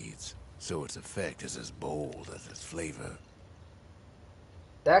swamp weeds, so its effect is as bold as its flavor.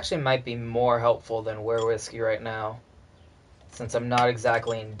 That actually might be more helpful than Were Whiskey right now, since I'm not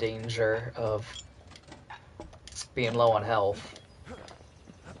exactly in danger of being low on health.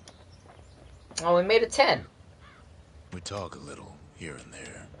 Oh, we made a 10. We talk a little here and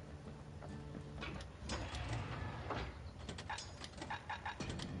there.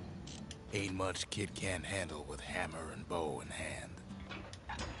 Ain't much kid can't handle with hammer and bow in hand.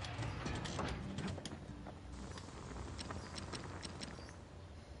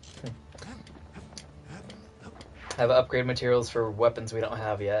 Have upgrade materials for weapons we don't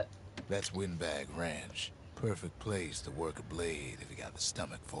have yet. That's Windbag Ranch. Perfect place to work a blade if you got the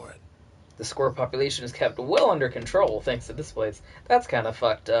stomach for it. The squirrel population is kept well under control thanks to this place. That's kind of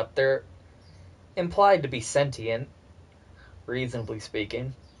fucked up. They're implied to be sentient, reasonably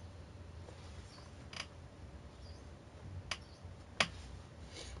speaking.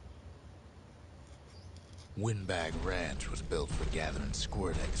 Windbag Ranch was built for gathering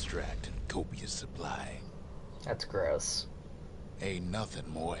squirt extract in copious supply. That's gross. Ain't nothing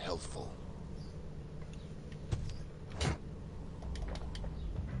more healthful.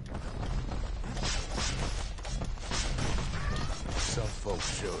 Some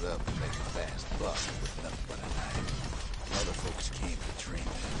folks showed up to make a fast buck with nothing but a knife. Other folks came to train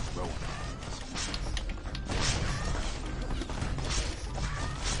their throwing hands.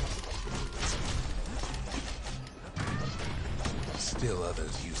 Still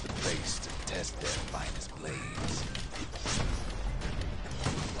others use the place to test their finest blades.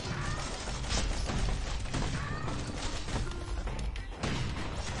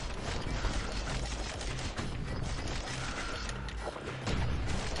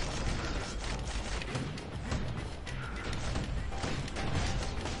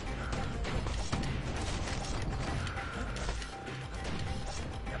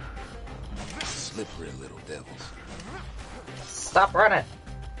 Slippery little devils. Stop running!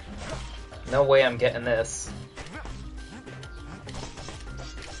 No way I'm getting this.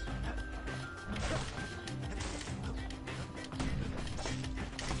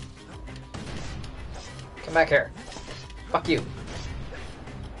 Come back here. Fuck you.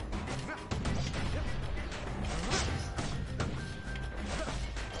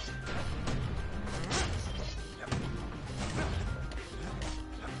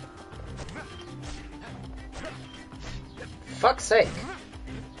 fuck's sake.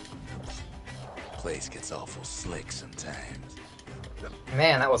 Place gets awful slick sometimes.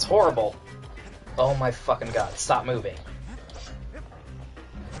 Man, that was horrible. Oh my fucking god, stop moving.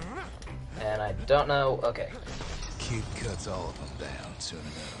 And I don't know... Okay. Cube cuts all of them down soon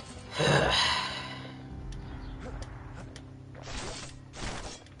enough.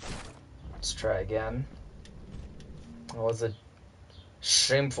 Let's try again. That was a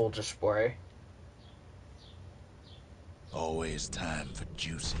shameful display. Always time for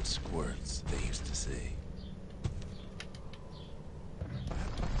juice and squirts, they used to say.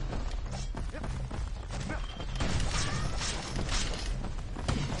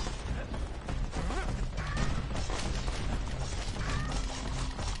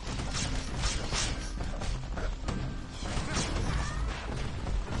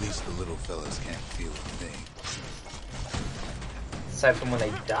 At least the little fellas can't feel a thing. Aside from when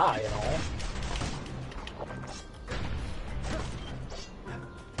they die and all.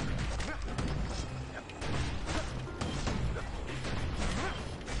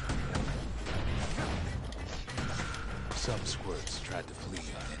 Some squirts tried to flee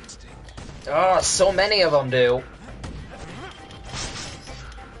on instinct. Oh, so many of them do.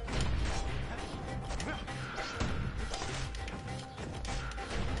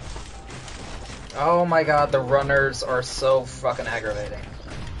 Oh my god, the runners are so fucking aggravating.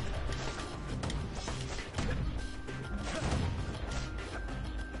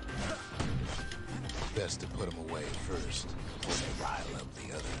 Best to put them away first, before they rile up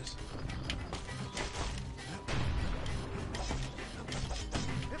the others.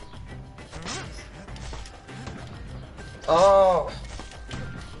 Oh!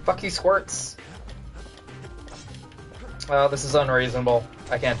 Fuck you, squirts. Oh, this is unreasonable.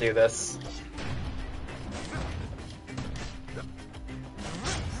 I can't do this.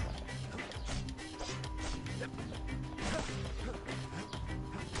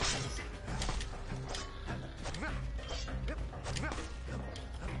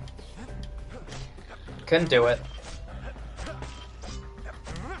 Couldn't do it.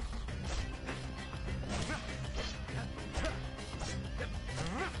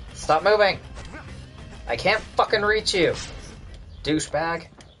 Stop moving! I can't fucking reach you, douchebag.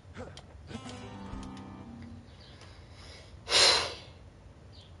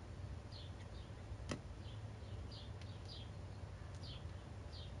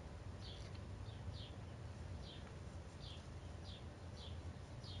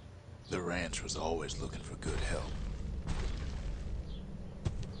 The ranch was always looking for good help.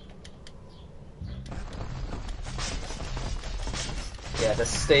 Yeah,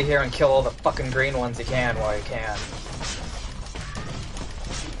 just stay here and kill all the fucking green ones you can while you can.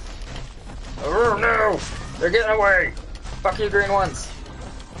 Oh no! They're getting away! Fuck you, green ones!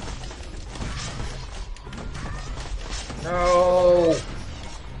 No!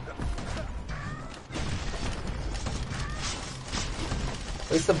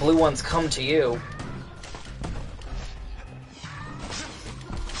 At least the blue ones come to you.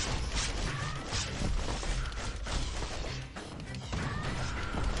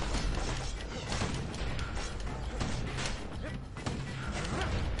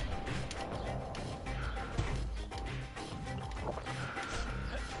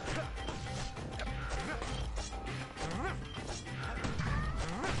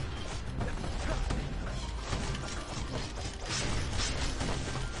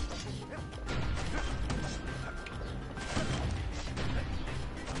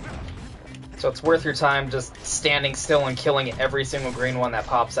 So it's worth your time just standing still and killing every single green one that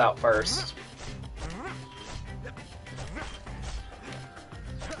pops out first.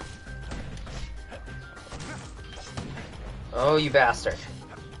 Oh, you bastard.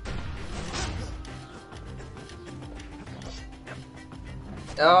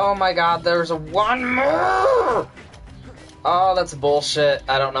 Oh my god, there's one more! Oh, that's bullshit.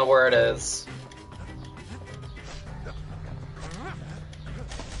 I don't know where it is.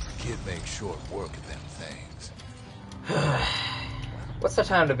 Kid makes short work of them things. What's the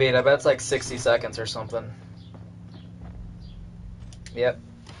time to beat? I bet it's like 60 seconds or something. Yep.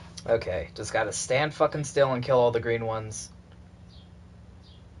 Okay, just gotta stand fucking still and kill all the green ones.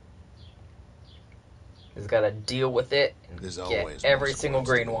 Just gotta deal with it and There's get always every more single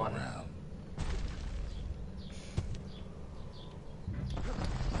squirts to green go one. around.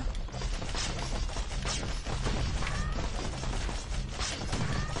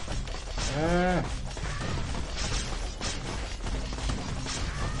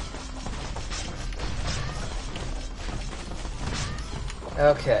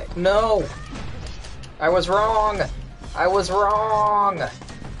 Okay. No! I was wrong! I was wrong!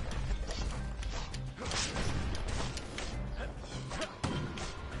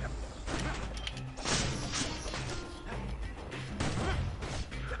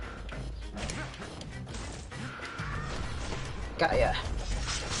 Got ya.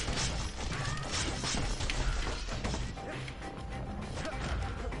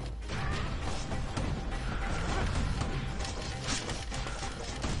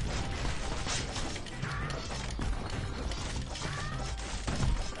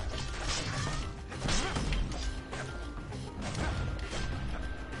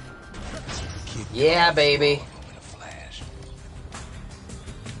 Yeah, baby.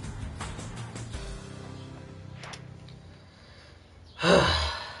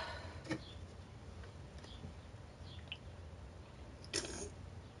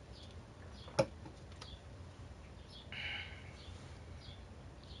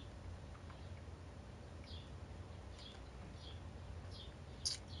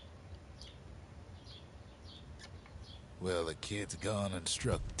 Well, the kid's gone and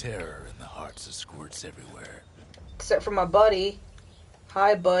struck terror in the hearts of squirts everywhere. Except for my buddy.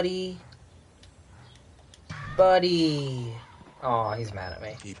 Hi, buddy. Buddy. Oh, he's mad at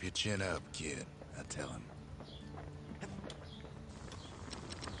me. Keep your chin up, kid, I tell him.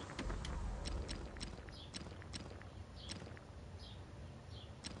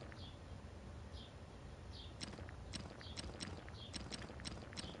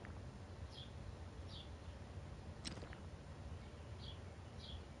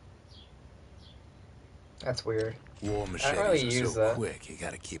 That's weird. War I machetes don't really are use so that. quick, you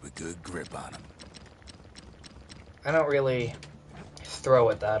gotta keep a good grip on them. I don't really throw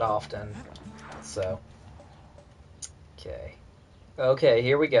it that often, so. Okay. Okay,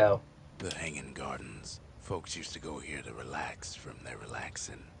 here we go. The Hanging Gardens. Folks used to go here to relax from their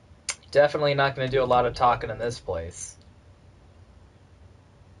relaxing. Definitely not going to do a lot of talking in this place.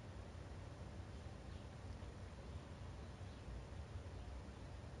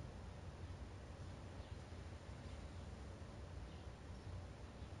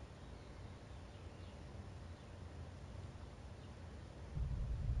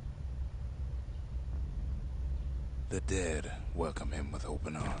 The dead welcome him with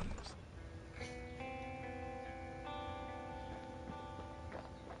open arms.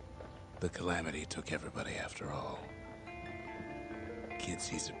 The calamity took everybody after all. Kid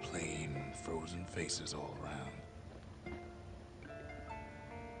sees it plain, frozen faces all around.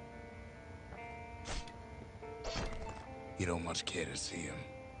 You don't much care to see him.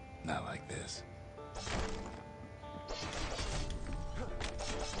 Not like this.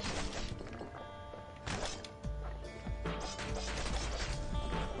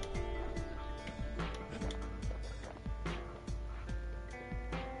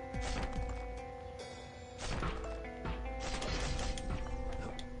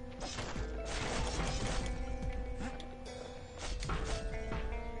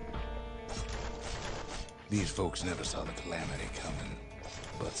 These folks never saw the calamity coming,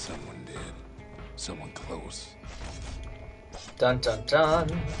 but someone did. Someone close. Dun dun dun.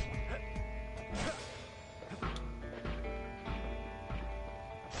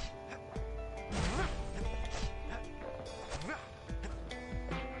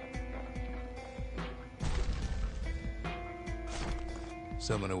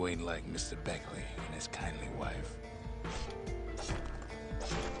 Someone who ain't like Mr. Beckley and his kindly wife.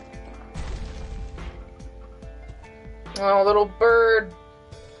 Oh, little bird.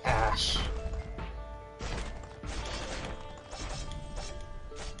 Ash.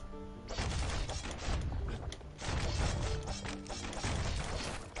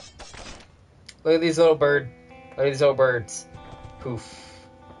 Look at these little bird. Look at these little birds. Poof.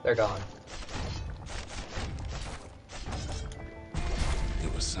 They're gone.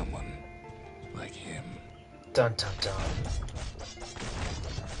 It was someone like him. Dun dun dun.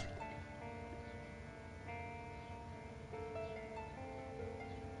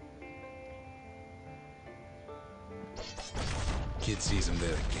 Kid sees him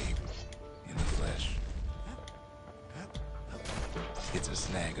there agape, in the flesh. Gets a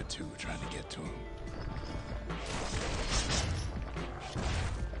snag or two trying to get to him.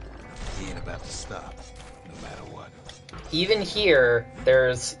 He ain't about to stop, no matter what. Even here,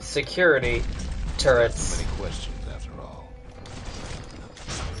 there's security turrets. So many questions after all.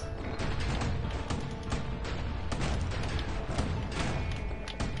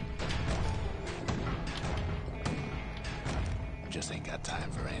 Just ain't got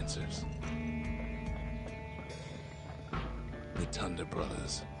time for answers. The Thunder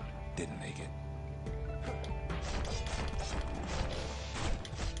brothers didn't make it.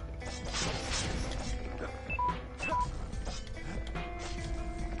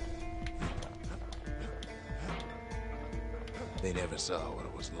 They never saw what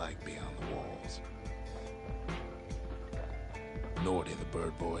it was like beyond the walls. Nordy, the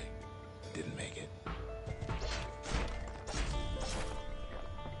bird boy, didn't make it.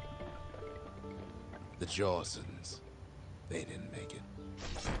 The Jawsons. They didn't make it.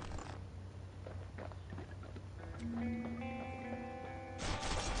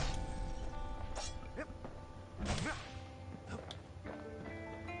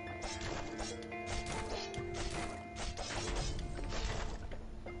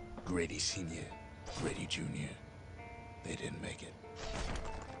 Grady Sr., Grady Jr., they didn't make it.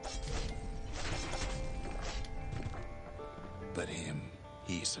 But him,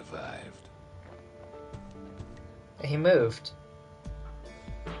 he survived. He moved.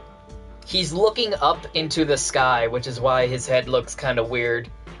 He's looking up into the sky, which is why his head looks kind of weird.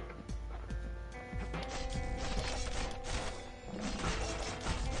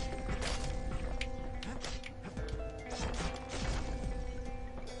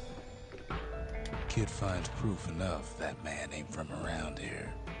 Kid finds proof enough that man ain't from around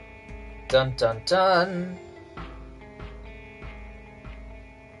here. Dun dun dun.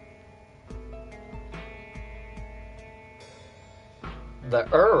 The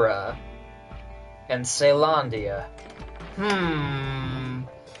Ura and Celandia.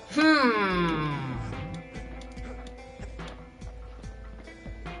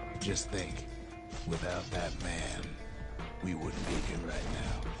 Just think, without that man, we wouldn't be here right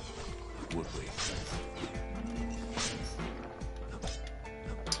now, would we?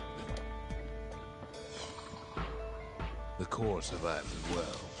 The core survived as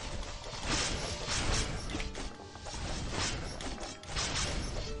well.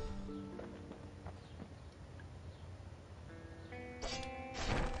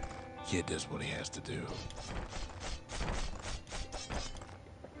 Kid does what he has to do.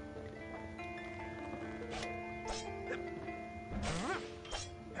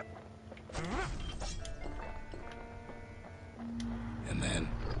 And then,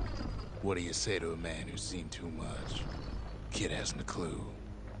 what do you say to a man who's seen too much? Kid hasn't a clue,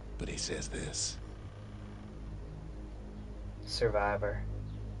 but he says this. Survivor.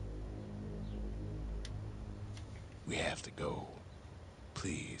 We have to go.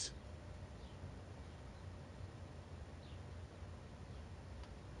 Please.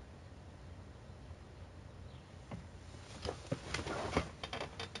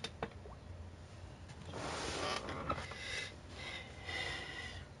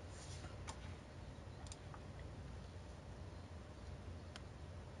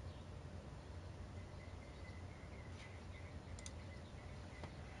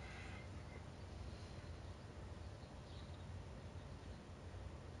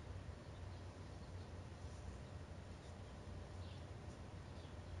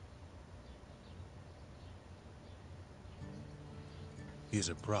 He's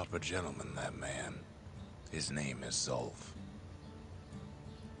a proper gentleman, that man. His name is Zulf.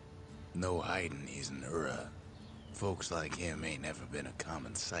 No hiding he's an Ura. Folks like him ain't never been a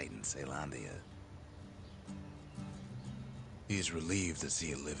common sight in Celandia. He's relieved to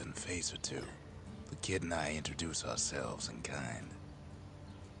see a living face or two. The kid and I introduce ourselves in kind.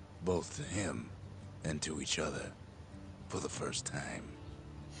 Both to him and to each other for the first time.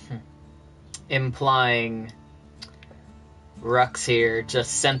 Implying Rux here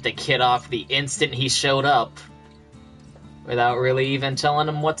just sent the kid off the instant he showed up, without really even telling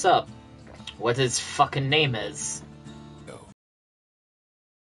him what's up, what his fucking name is.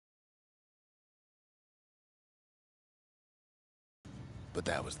 But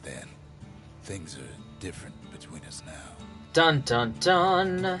that was then. Things are different between us now. Dun dun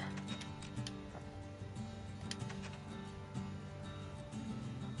dun.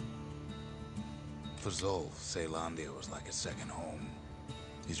 For Zulf, Celandia was like a second home.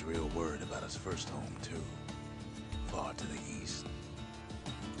 He's real worried about his first home, too. Far to the east.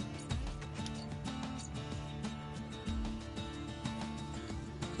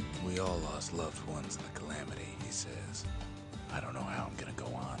 We all lost loved ones in the calamity, he says. I don't know how I'm gonna go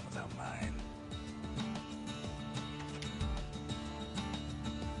on without mine.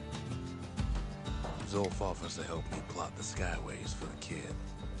 Zulf offers to help me plot the skyways for the kid.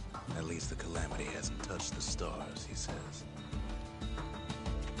 At least the calamity hasn't touched the stars, he says.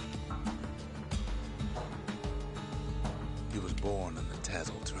 He was born in the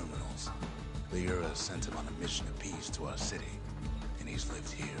Tazzle terminals. The Ura sent him on a mission of peace to our city, and he's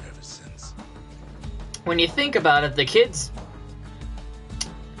lived here ever since. When you think about it, the kid's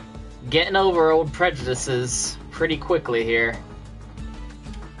getting over old prejudices pretty quickly here.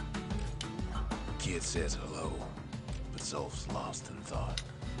 Kid says hello, but Zulf's lost in thought.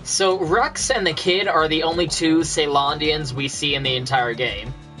 So Rux and the kid are the only two Celandians we see in the entire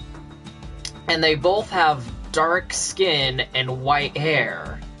game. And they both have dark skin and white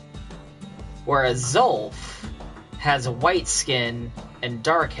hair. Whereas Zulf has white skin and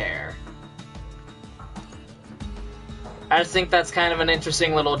dark hair. I just think that's kind of an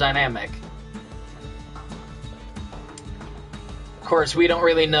interesting little dynamic. Of course, we don't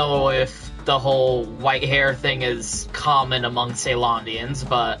really know if the whole white hair thing is common among Ceylandians,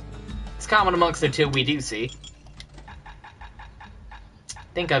 but it's common amongst the two we do see. I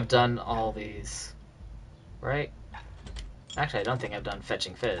think I've done all these, right? Actually, I don't think I've done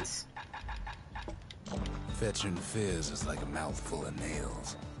Fetching Fizz. Fetching Fizz is like a mouthful of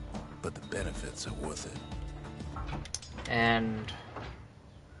nails, but the benefits are worth it. And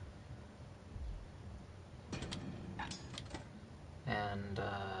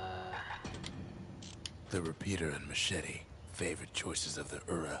the Repeater and Machete, favorite choices of the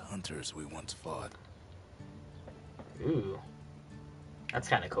Ura hunters we once fought. Ooh, that's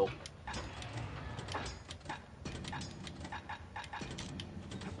kind of cool.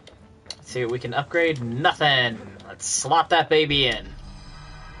 Let's see what we can upgrade. Nothing. Let's slot that baby in.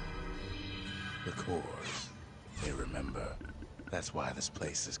 The cores, they remember. That's why this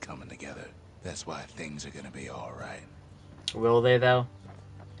place is coming together. That's why things are gonna be all right. Will they, though?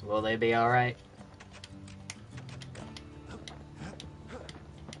 Will they be all right?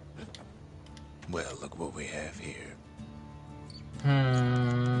 Well, look what we have here.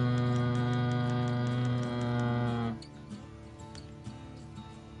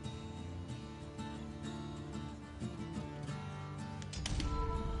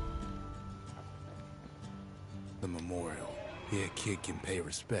 The memorial. Here, a kid can pay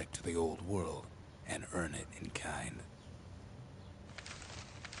respect to the old world and earn it in kind.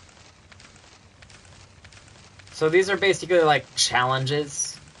 So these are basically like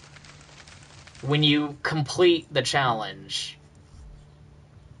challenges. When you complete the challenge,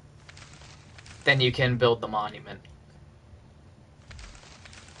 then you can build the monument.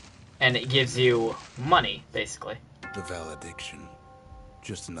 And it gives you money, basically. The valediction.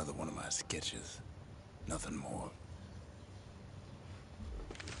 Just another one of my sketches. Nothing more.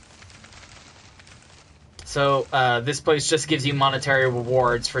 So, this place just gives you monetary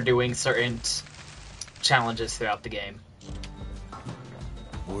rewards for doing certain challenges throughout the game.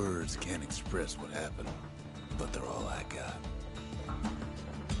 Words can't express what happened, but they're all I got.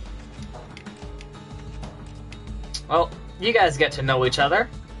 Well, you guys get to know each other.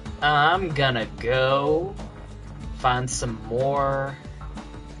 I'm gonna go find some more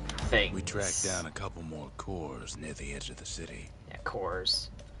things. We tracked down a couple more cores near the edge of the city. Yeah, cores.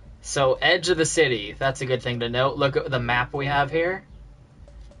 So, edge of the city, that's a good thing to note. Look at the map we have here.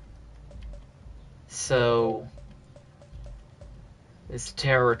 So, this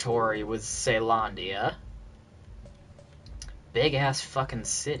territory was Ceylandia. Big ass fucking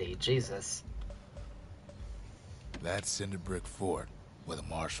city, Jesus. That's Cinder Brick Fort, where the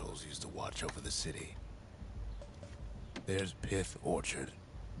marshals used to watch over the city. There's Pith Orchard,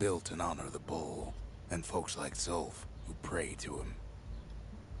 built in honor of the bull, and folks like Zulf, who pray to him.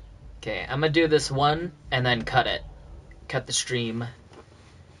 Okay, I'm gonna do this one, and then cut it. Cut the stream.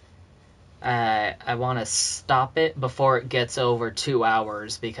 I want to stop it before it gets over 2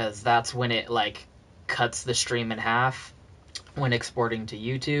 hours, because that's when it, like, cuts the stream in half when exporting to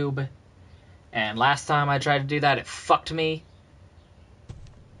YouTube. And last time I tried to do that, it fucked me.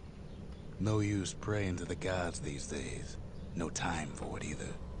 No use praying to the gods these days. No time for it either.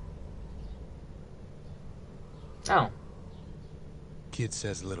 Oh. Kid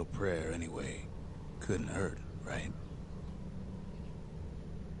says a little prayer anyway. Couldn't hurt, right?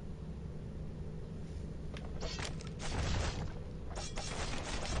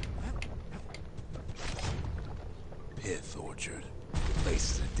 Pith Orchard. The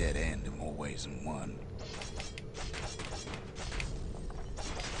place is a dead end in more ways than one.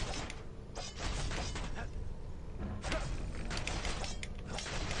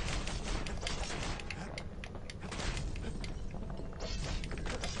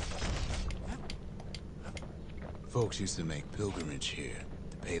 Folks used to make pilgrimage here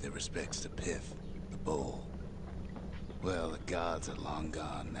to pay their respects to Pith, the bull. Well, the gods are long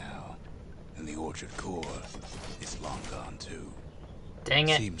gone now, and the Orchard core is long gone too. Dang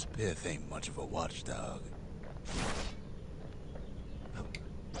it. Seems Pith ain't much of a watchdog.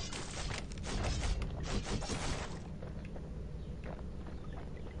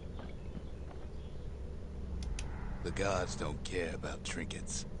 The gods don't care about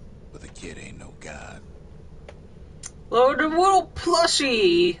trinkets, but the kid ain't no god. Oh, the little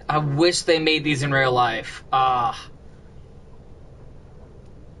plushie! I wish they made these in real life. Ah.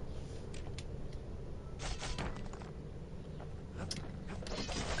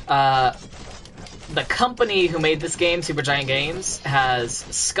 The company who made this game, Supergiant Games, has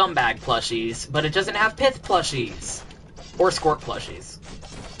scumbag plushies, but it doesn't have pith plushies. Or squirt plushies.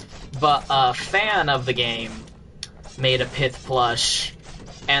 But a fan of the game made a Pith plush,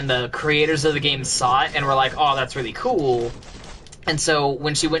 and the creators of the game saw it and were like, oh, that's really cool. And so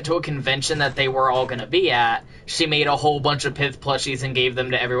when she went to a convention that they were all going to be at, she made a whole bunch of Pith plushies and gave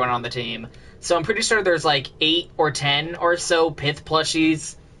them to everyone on the team. So I'm pretty sure there's like 8 or 10 or so Pith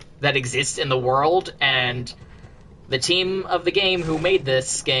plushies that exist in the world, and the team of the game who made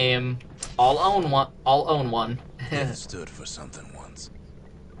this game all own one. It stood for something once.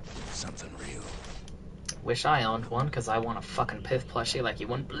 Something real. Wish I owned one, because I want a fucking Pith plushie like you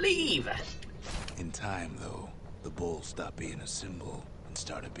wouldn't believe. In time, though, the bull stopped being a symbol and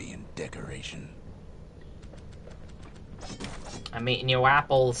started being decoration. I'm eating your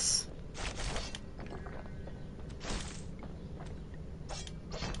apples.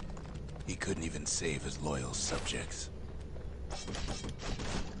 He couldn't even save his loyal subjects.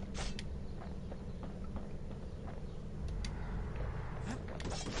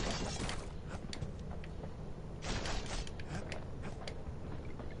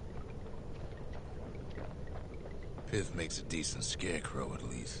 Pith makes a decent scarecrow, at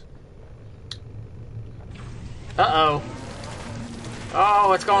least. Uh-oh.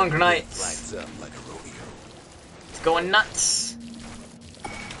 Oh, it's going great. Lights up like a rodeo. It's going nuts.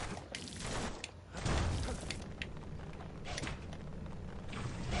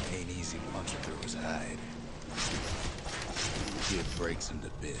 Ain't easy punching through his hide. Kid breaks into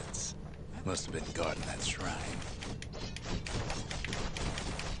bits. Must have been guarding that shrine.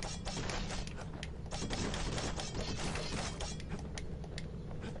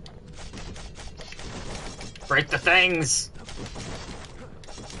 Break the things.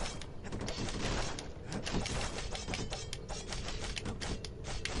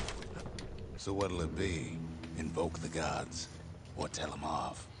 So what'll it be? Invoke the gods? Or tell them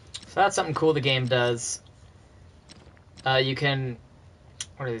off? So that's something cool the game does. You can...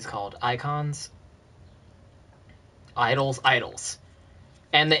 What are these called? Icons? Idols.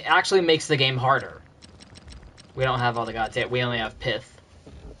 And it actually makes the game harder. We don't have all the gods yet. We only have Pith.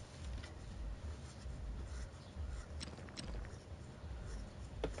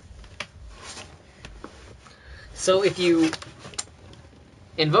 So if you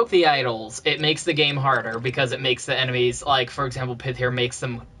invoke the idols, it makes the game harder because it makes the enemies, like, for example, Pith here makes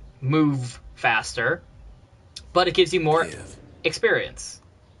them move faster, but it gives you more experience.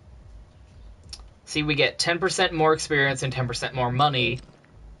 See, we get 10% more experience and 10% more money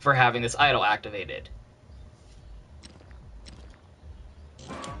for having this idol activated.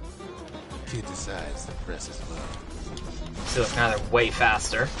 Kid decides to press his luck. So now they're way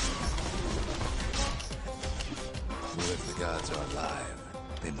faster. Well, if the gods are alive,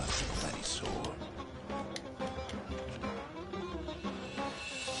 they must be plenty sore.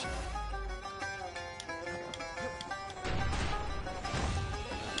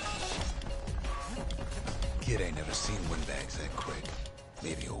 Kid ain't never seen windbags that quick.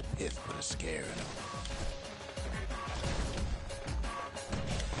 Maybe old Pith put a scare in him.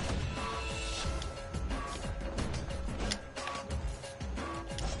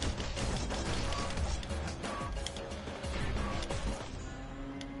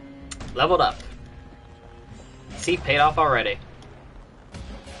 Leveled up. See, paid off already.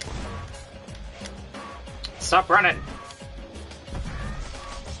 Stop running!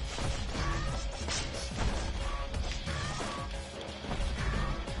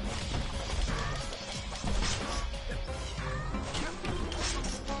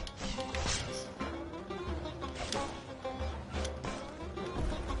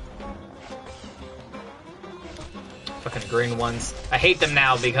 Fucking green ones. I hate them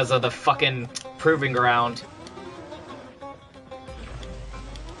now because of the fucking proving ground.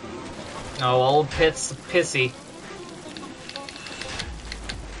 Oh, old Pith's pissy.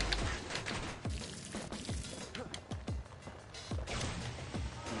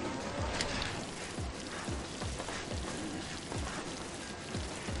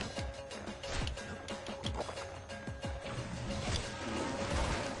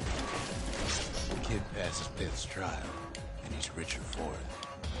 Kid passes Pith's trial, and he's richer for it.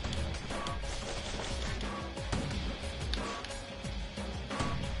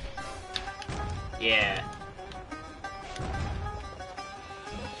 Yeah.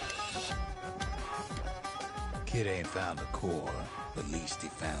 Kid ain't found the core, but at least he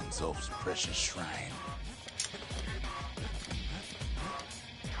found Zolf's precious shrine.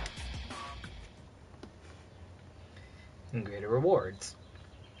 And greater rewards.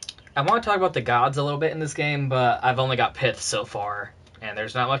 I want to talk about the gods a little bit in this game, but I've only got Pith so far, and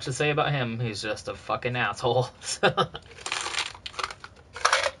there's not much to say about him. He's just a fucking asshole.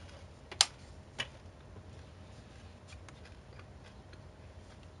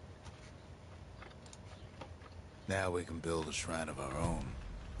 Now we can build a shrine of our own,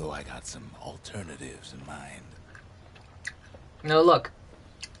 though I got some alternatives in mind. No, look.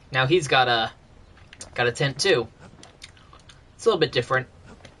 Now he's got a tent too. It's a little bit different.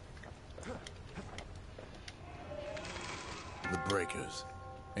 The breakers.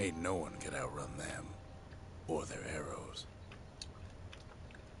 Ain't no one can outrun them. Or their arrows.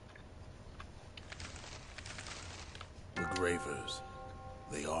 The gravers.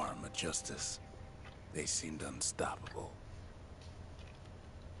 The arm of justice. They seemed unstoppable.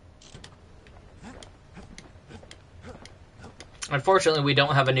 Unfortunately, we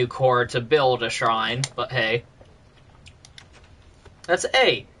don't have a new core to build a shrine, but hey. That's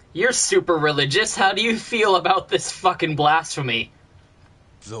A. You're super religious. How do you feel about this fucking blasphemy?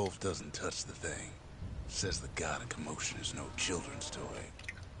 Zolf doesn't touch the thing. Says the god of commotion is no children's toy.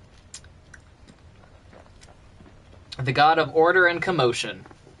 The god of order and commotion.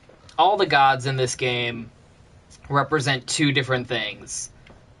 All the gods in this game represent two different things.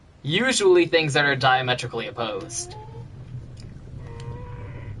 Usually things that are diametrically opposed.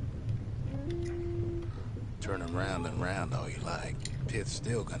 Turn around and round all you like. Pith's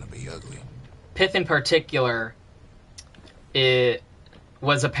still gonna be ugly. Pith in particular, it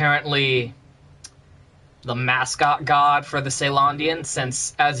was apparently the mascot god for the Caelandians,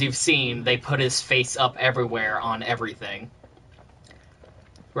 since, as you've seen, they put his face up everywhere on everything,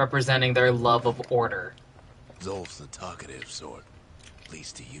 representing their love of order. Zolf's the talkative sort. At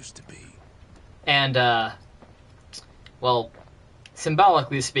least he used to be. And, well,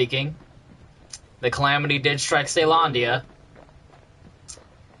 symbolically speaking, the calamity did strike Caelandia.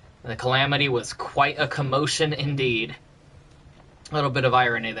 The calamity was quite a commotion indeed. A little bit of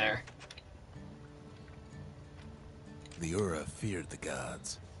irony there. The Ura feared the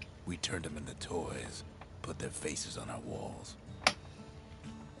gods. We turned them into toys, put their faces on our walls.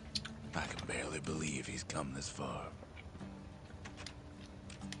 I can barely believe he's come this far.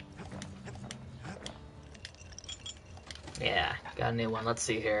 Yeah, got a new one. Let's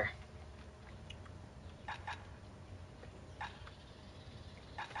see here.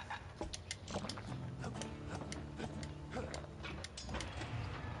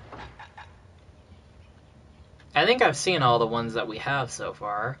 I think I've seen all the ones that we have so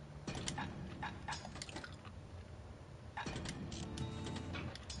far.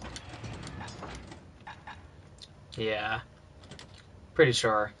 Yeah. Pretty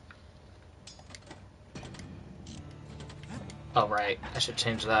sure. Oh, right. I should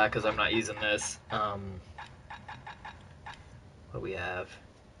change that because I'm not using this. What do we have?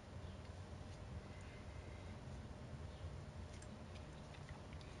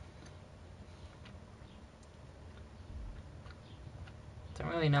 Don't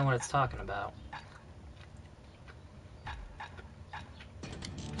really know what it's talking about.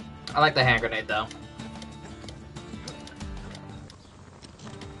 I like the hand grenade though.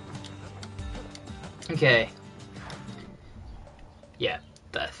 Okay. Yeah,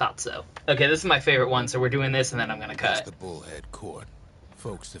 I thought so. Okay, this is my favorite one, so we're doing this and then I'm gonna cut. That's the Bullhead Court.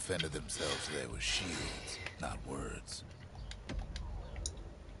 Folks defended themselves there with shields, not words.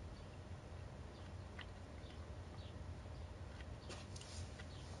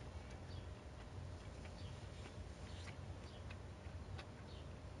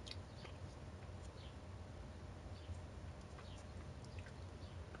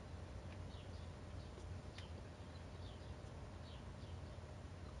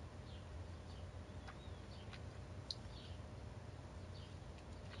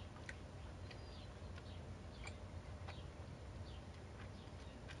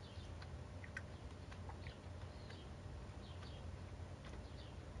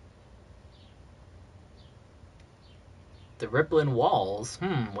 The Rippling Walls.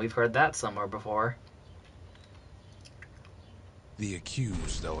 We've heard that somewhere before. The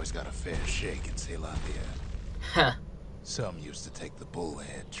accused always got a fair shake in Caelandia. Huh. Some used to take the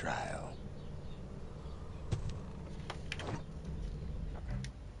Bullhead trial.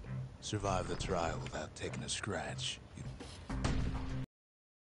 Survive the trial without taking a scratch.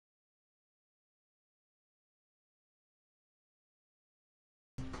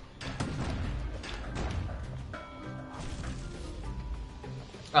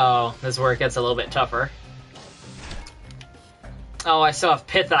 Oh, this is where it gets a little bit tougher. Oh, I still have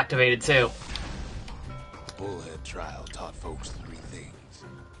Pith activated too. The Bullhead trial taught folks three things.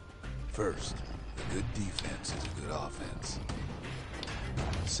 First, a good defense is a good offense.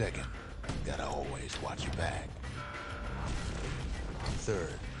 Second, gotta always watch your back.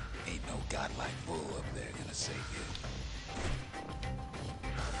 Third, ain't no godlike bull up there gonna save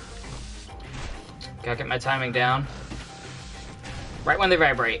you. Gotta get my timing down. Right when they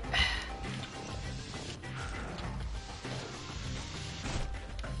vibrate.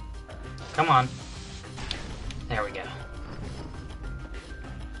 Come on. There we go.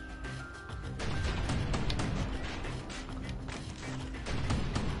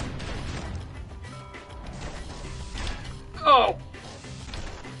 Oh!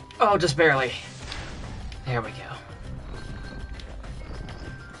 Oh, just barely. There we go.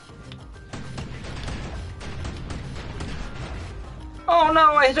 Oh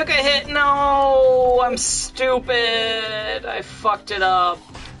no, I took a hit! No! I'm stupid! I fucked it up.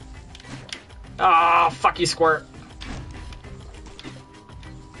 Ah, oh, fuck you, Squirt.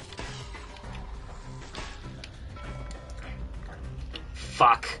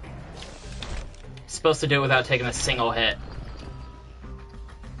 Fuck. Supposed to do it without taking a single hit.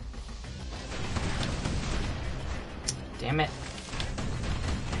 Damn it.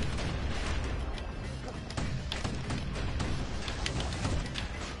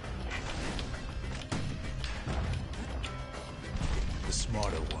 The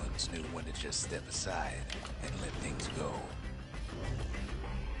smarter ones knew when to just step aside and let things go.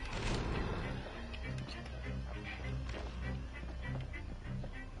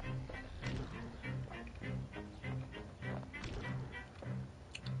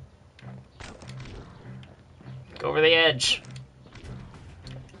 Go over the edge.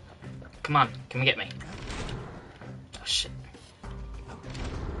 Come on, come get me. Oh shit.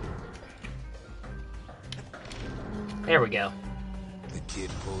 There we go. The kid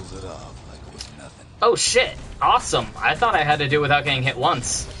pulls it off like it was nothing. Oh shit, awesome. I thought I had to do it without getting hit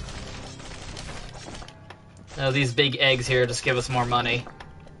once. Oh, these big eggs here just give us more money.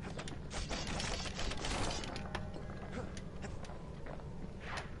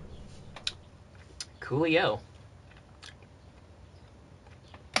 Coolio.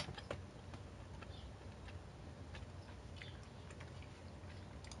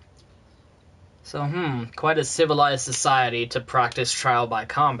 So, quite a civilized society to practice trial by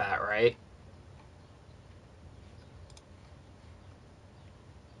combat, right?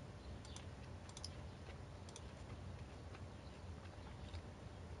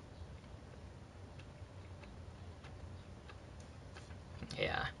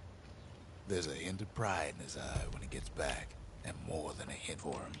 Yeah. There's a hint of pride in his eye when he gets back, and more than a hint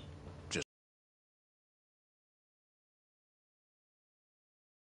for him. Just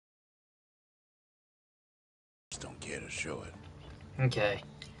don't care to show it. Okay.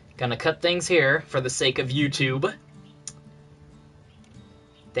 Gonna cut things here for the sake of YouTube.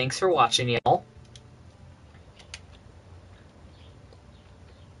 Thanks for watching, y'all.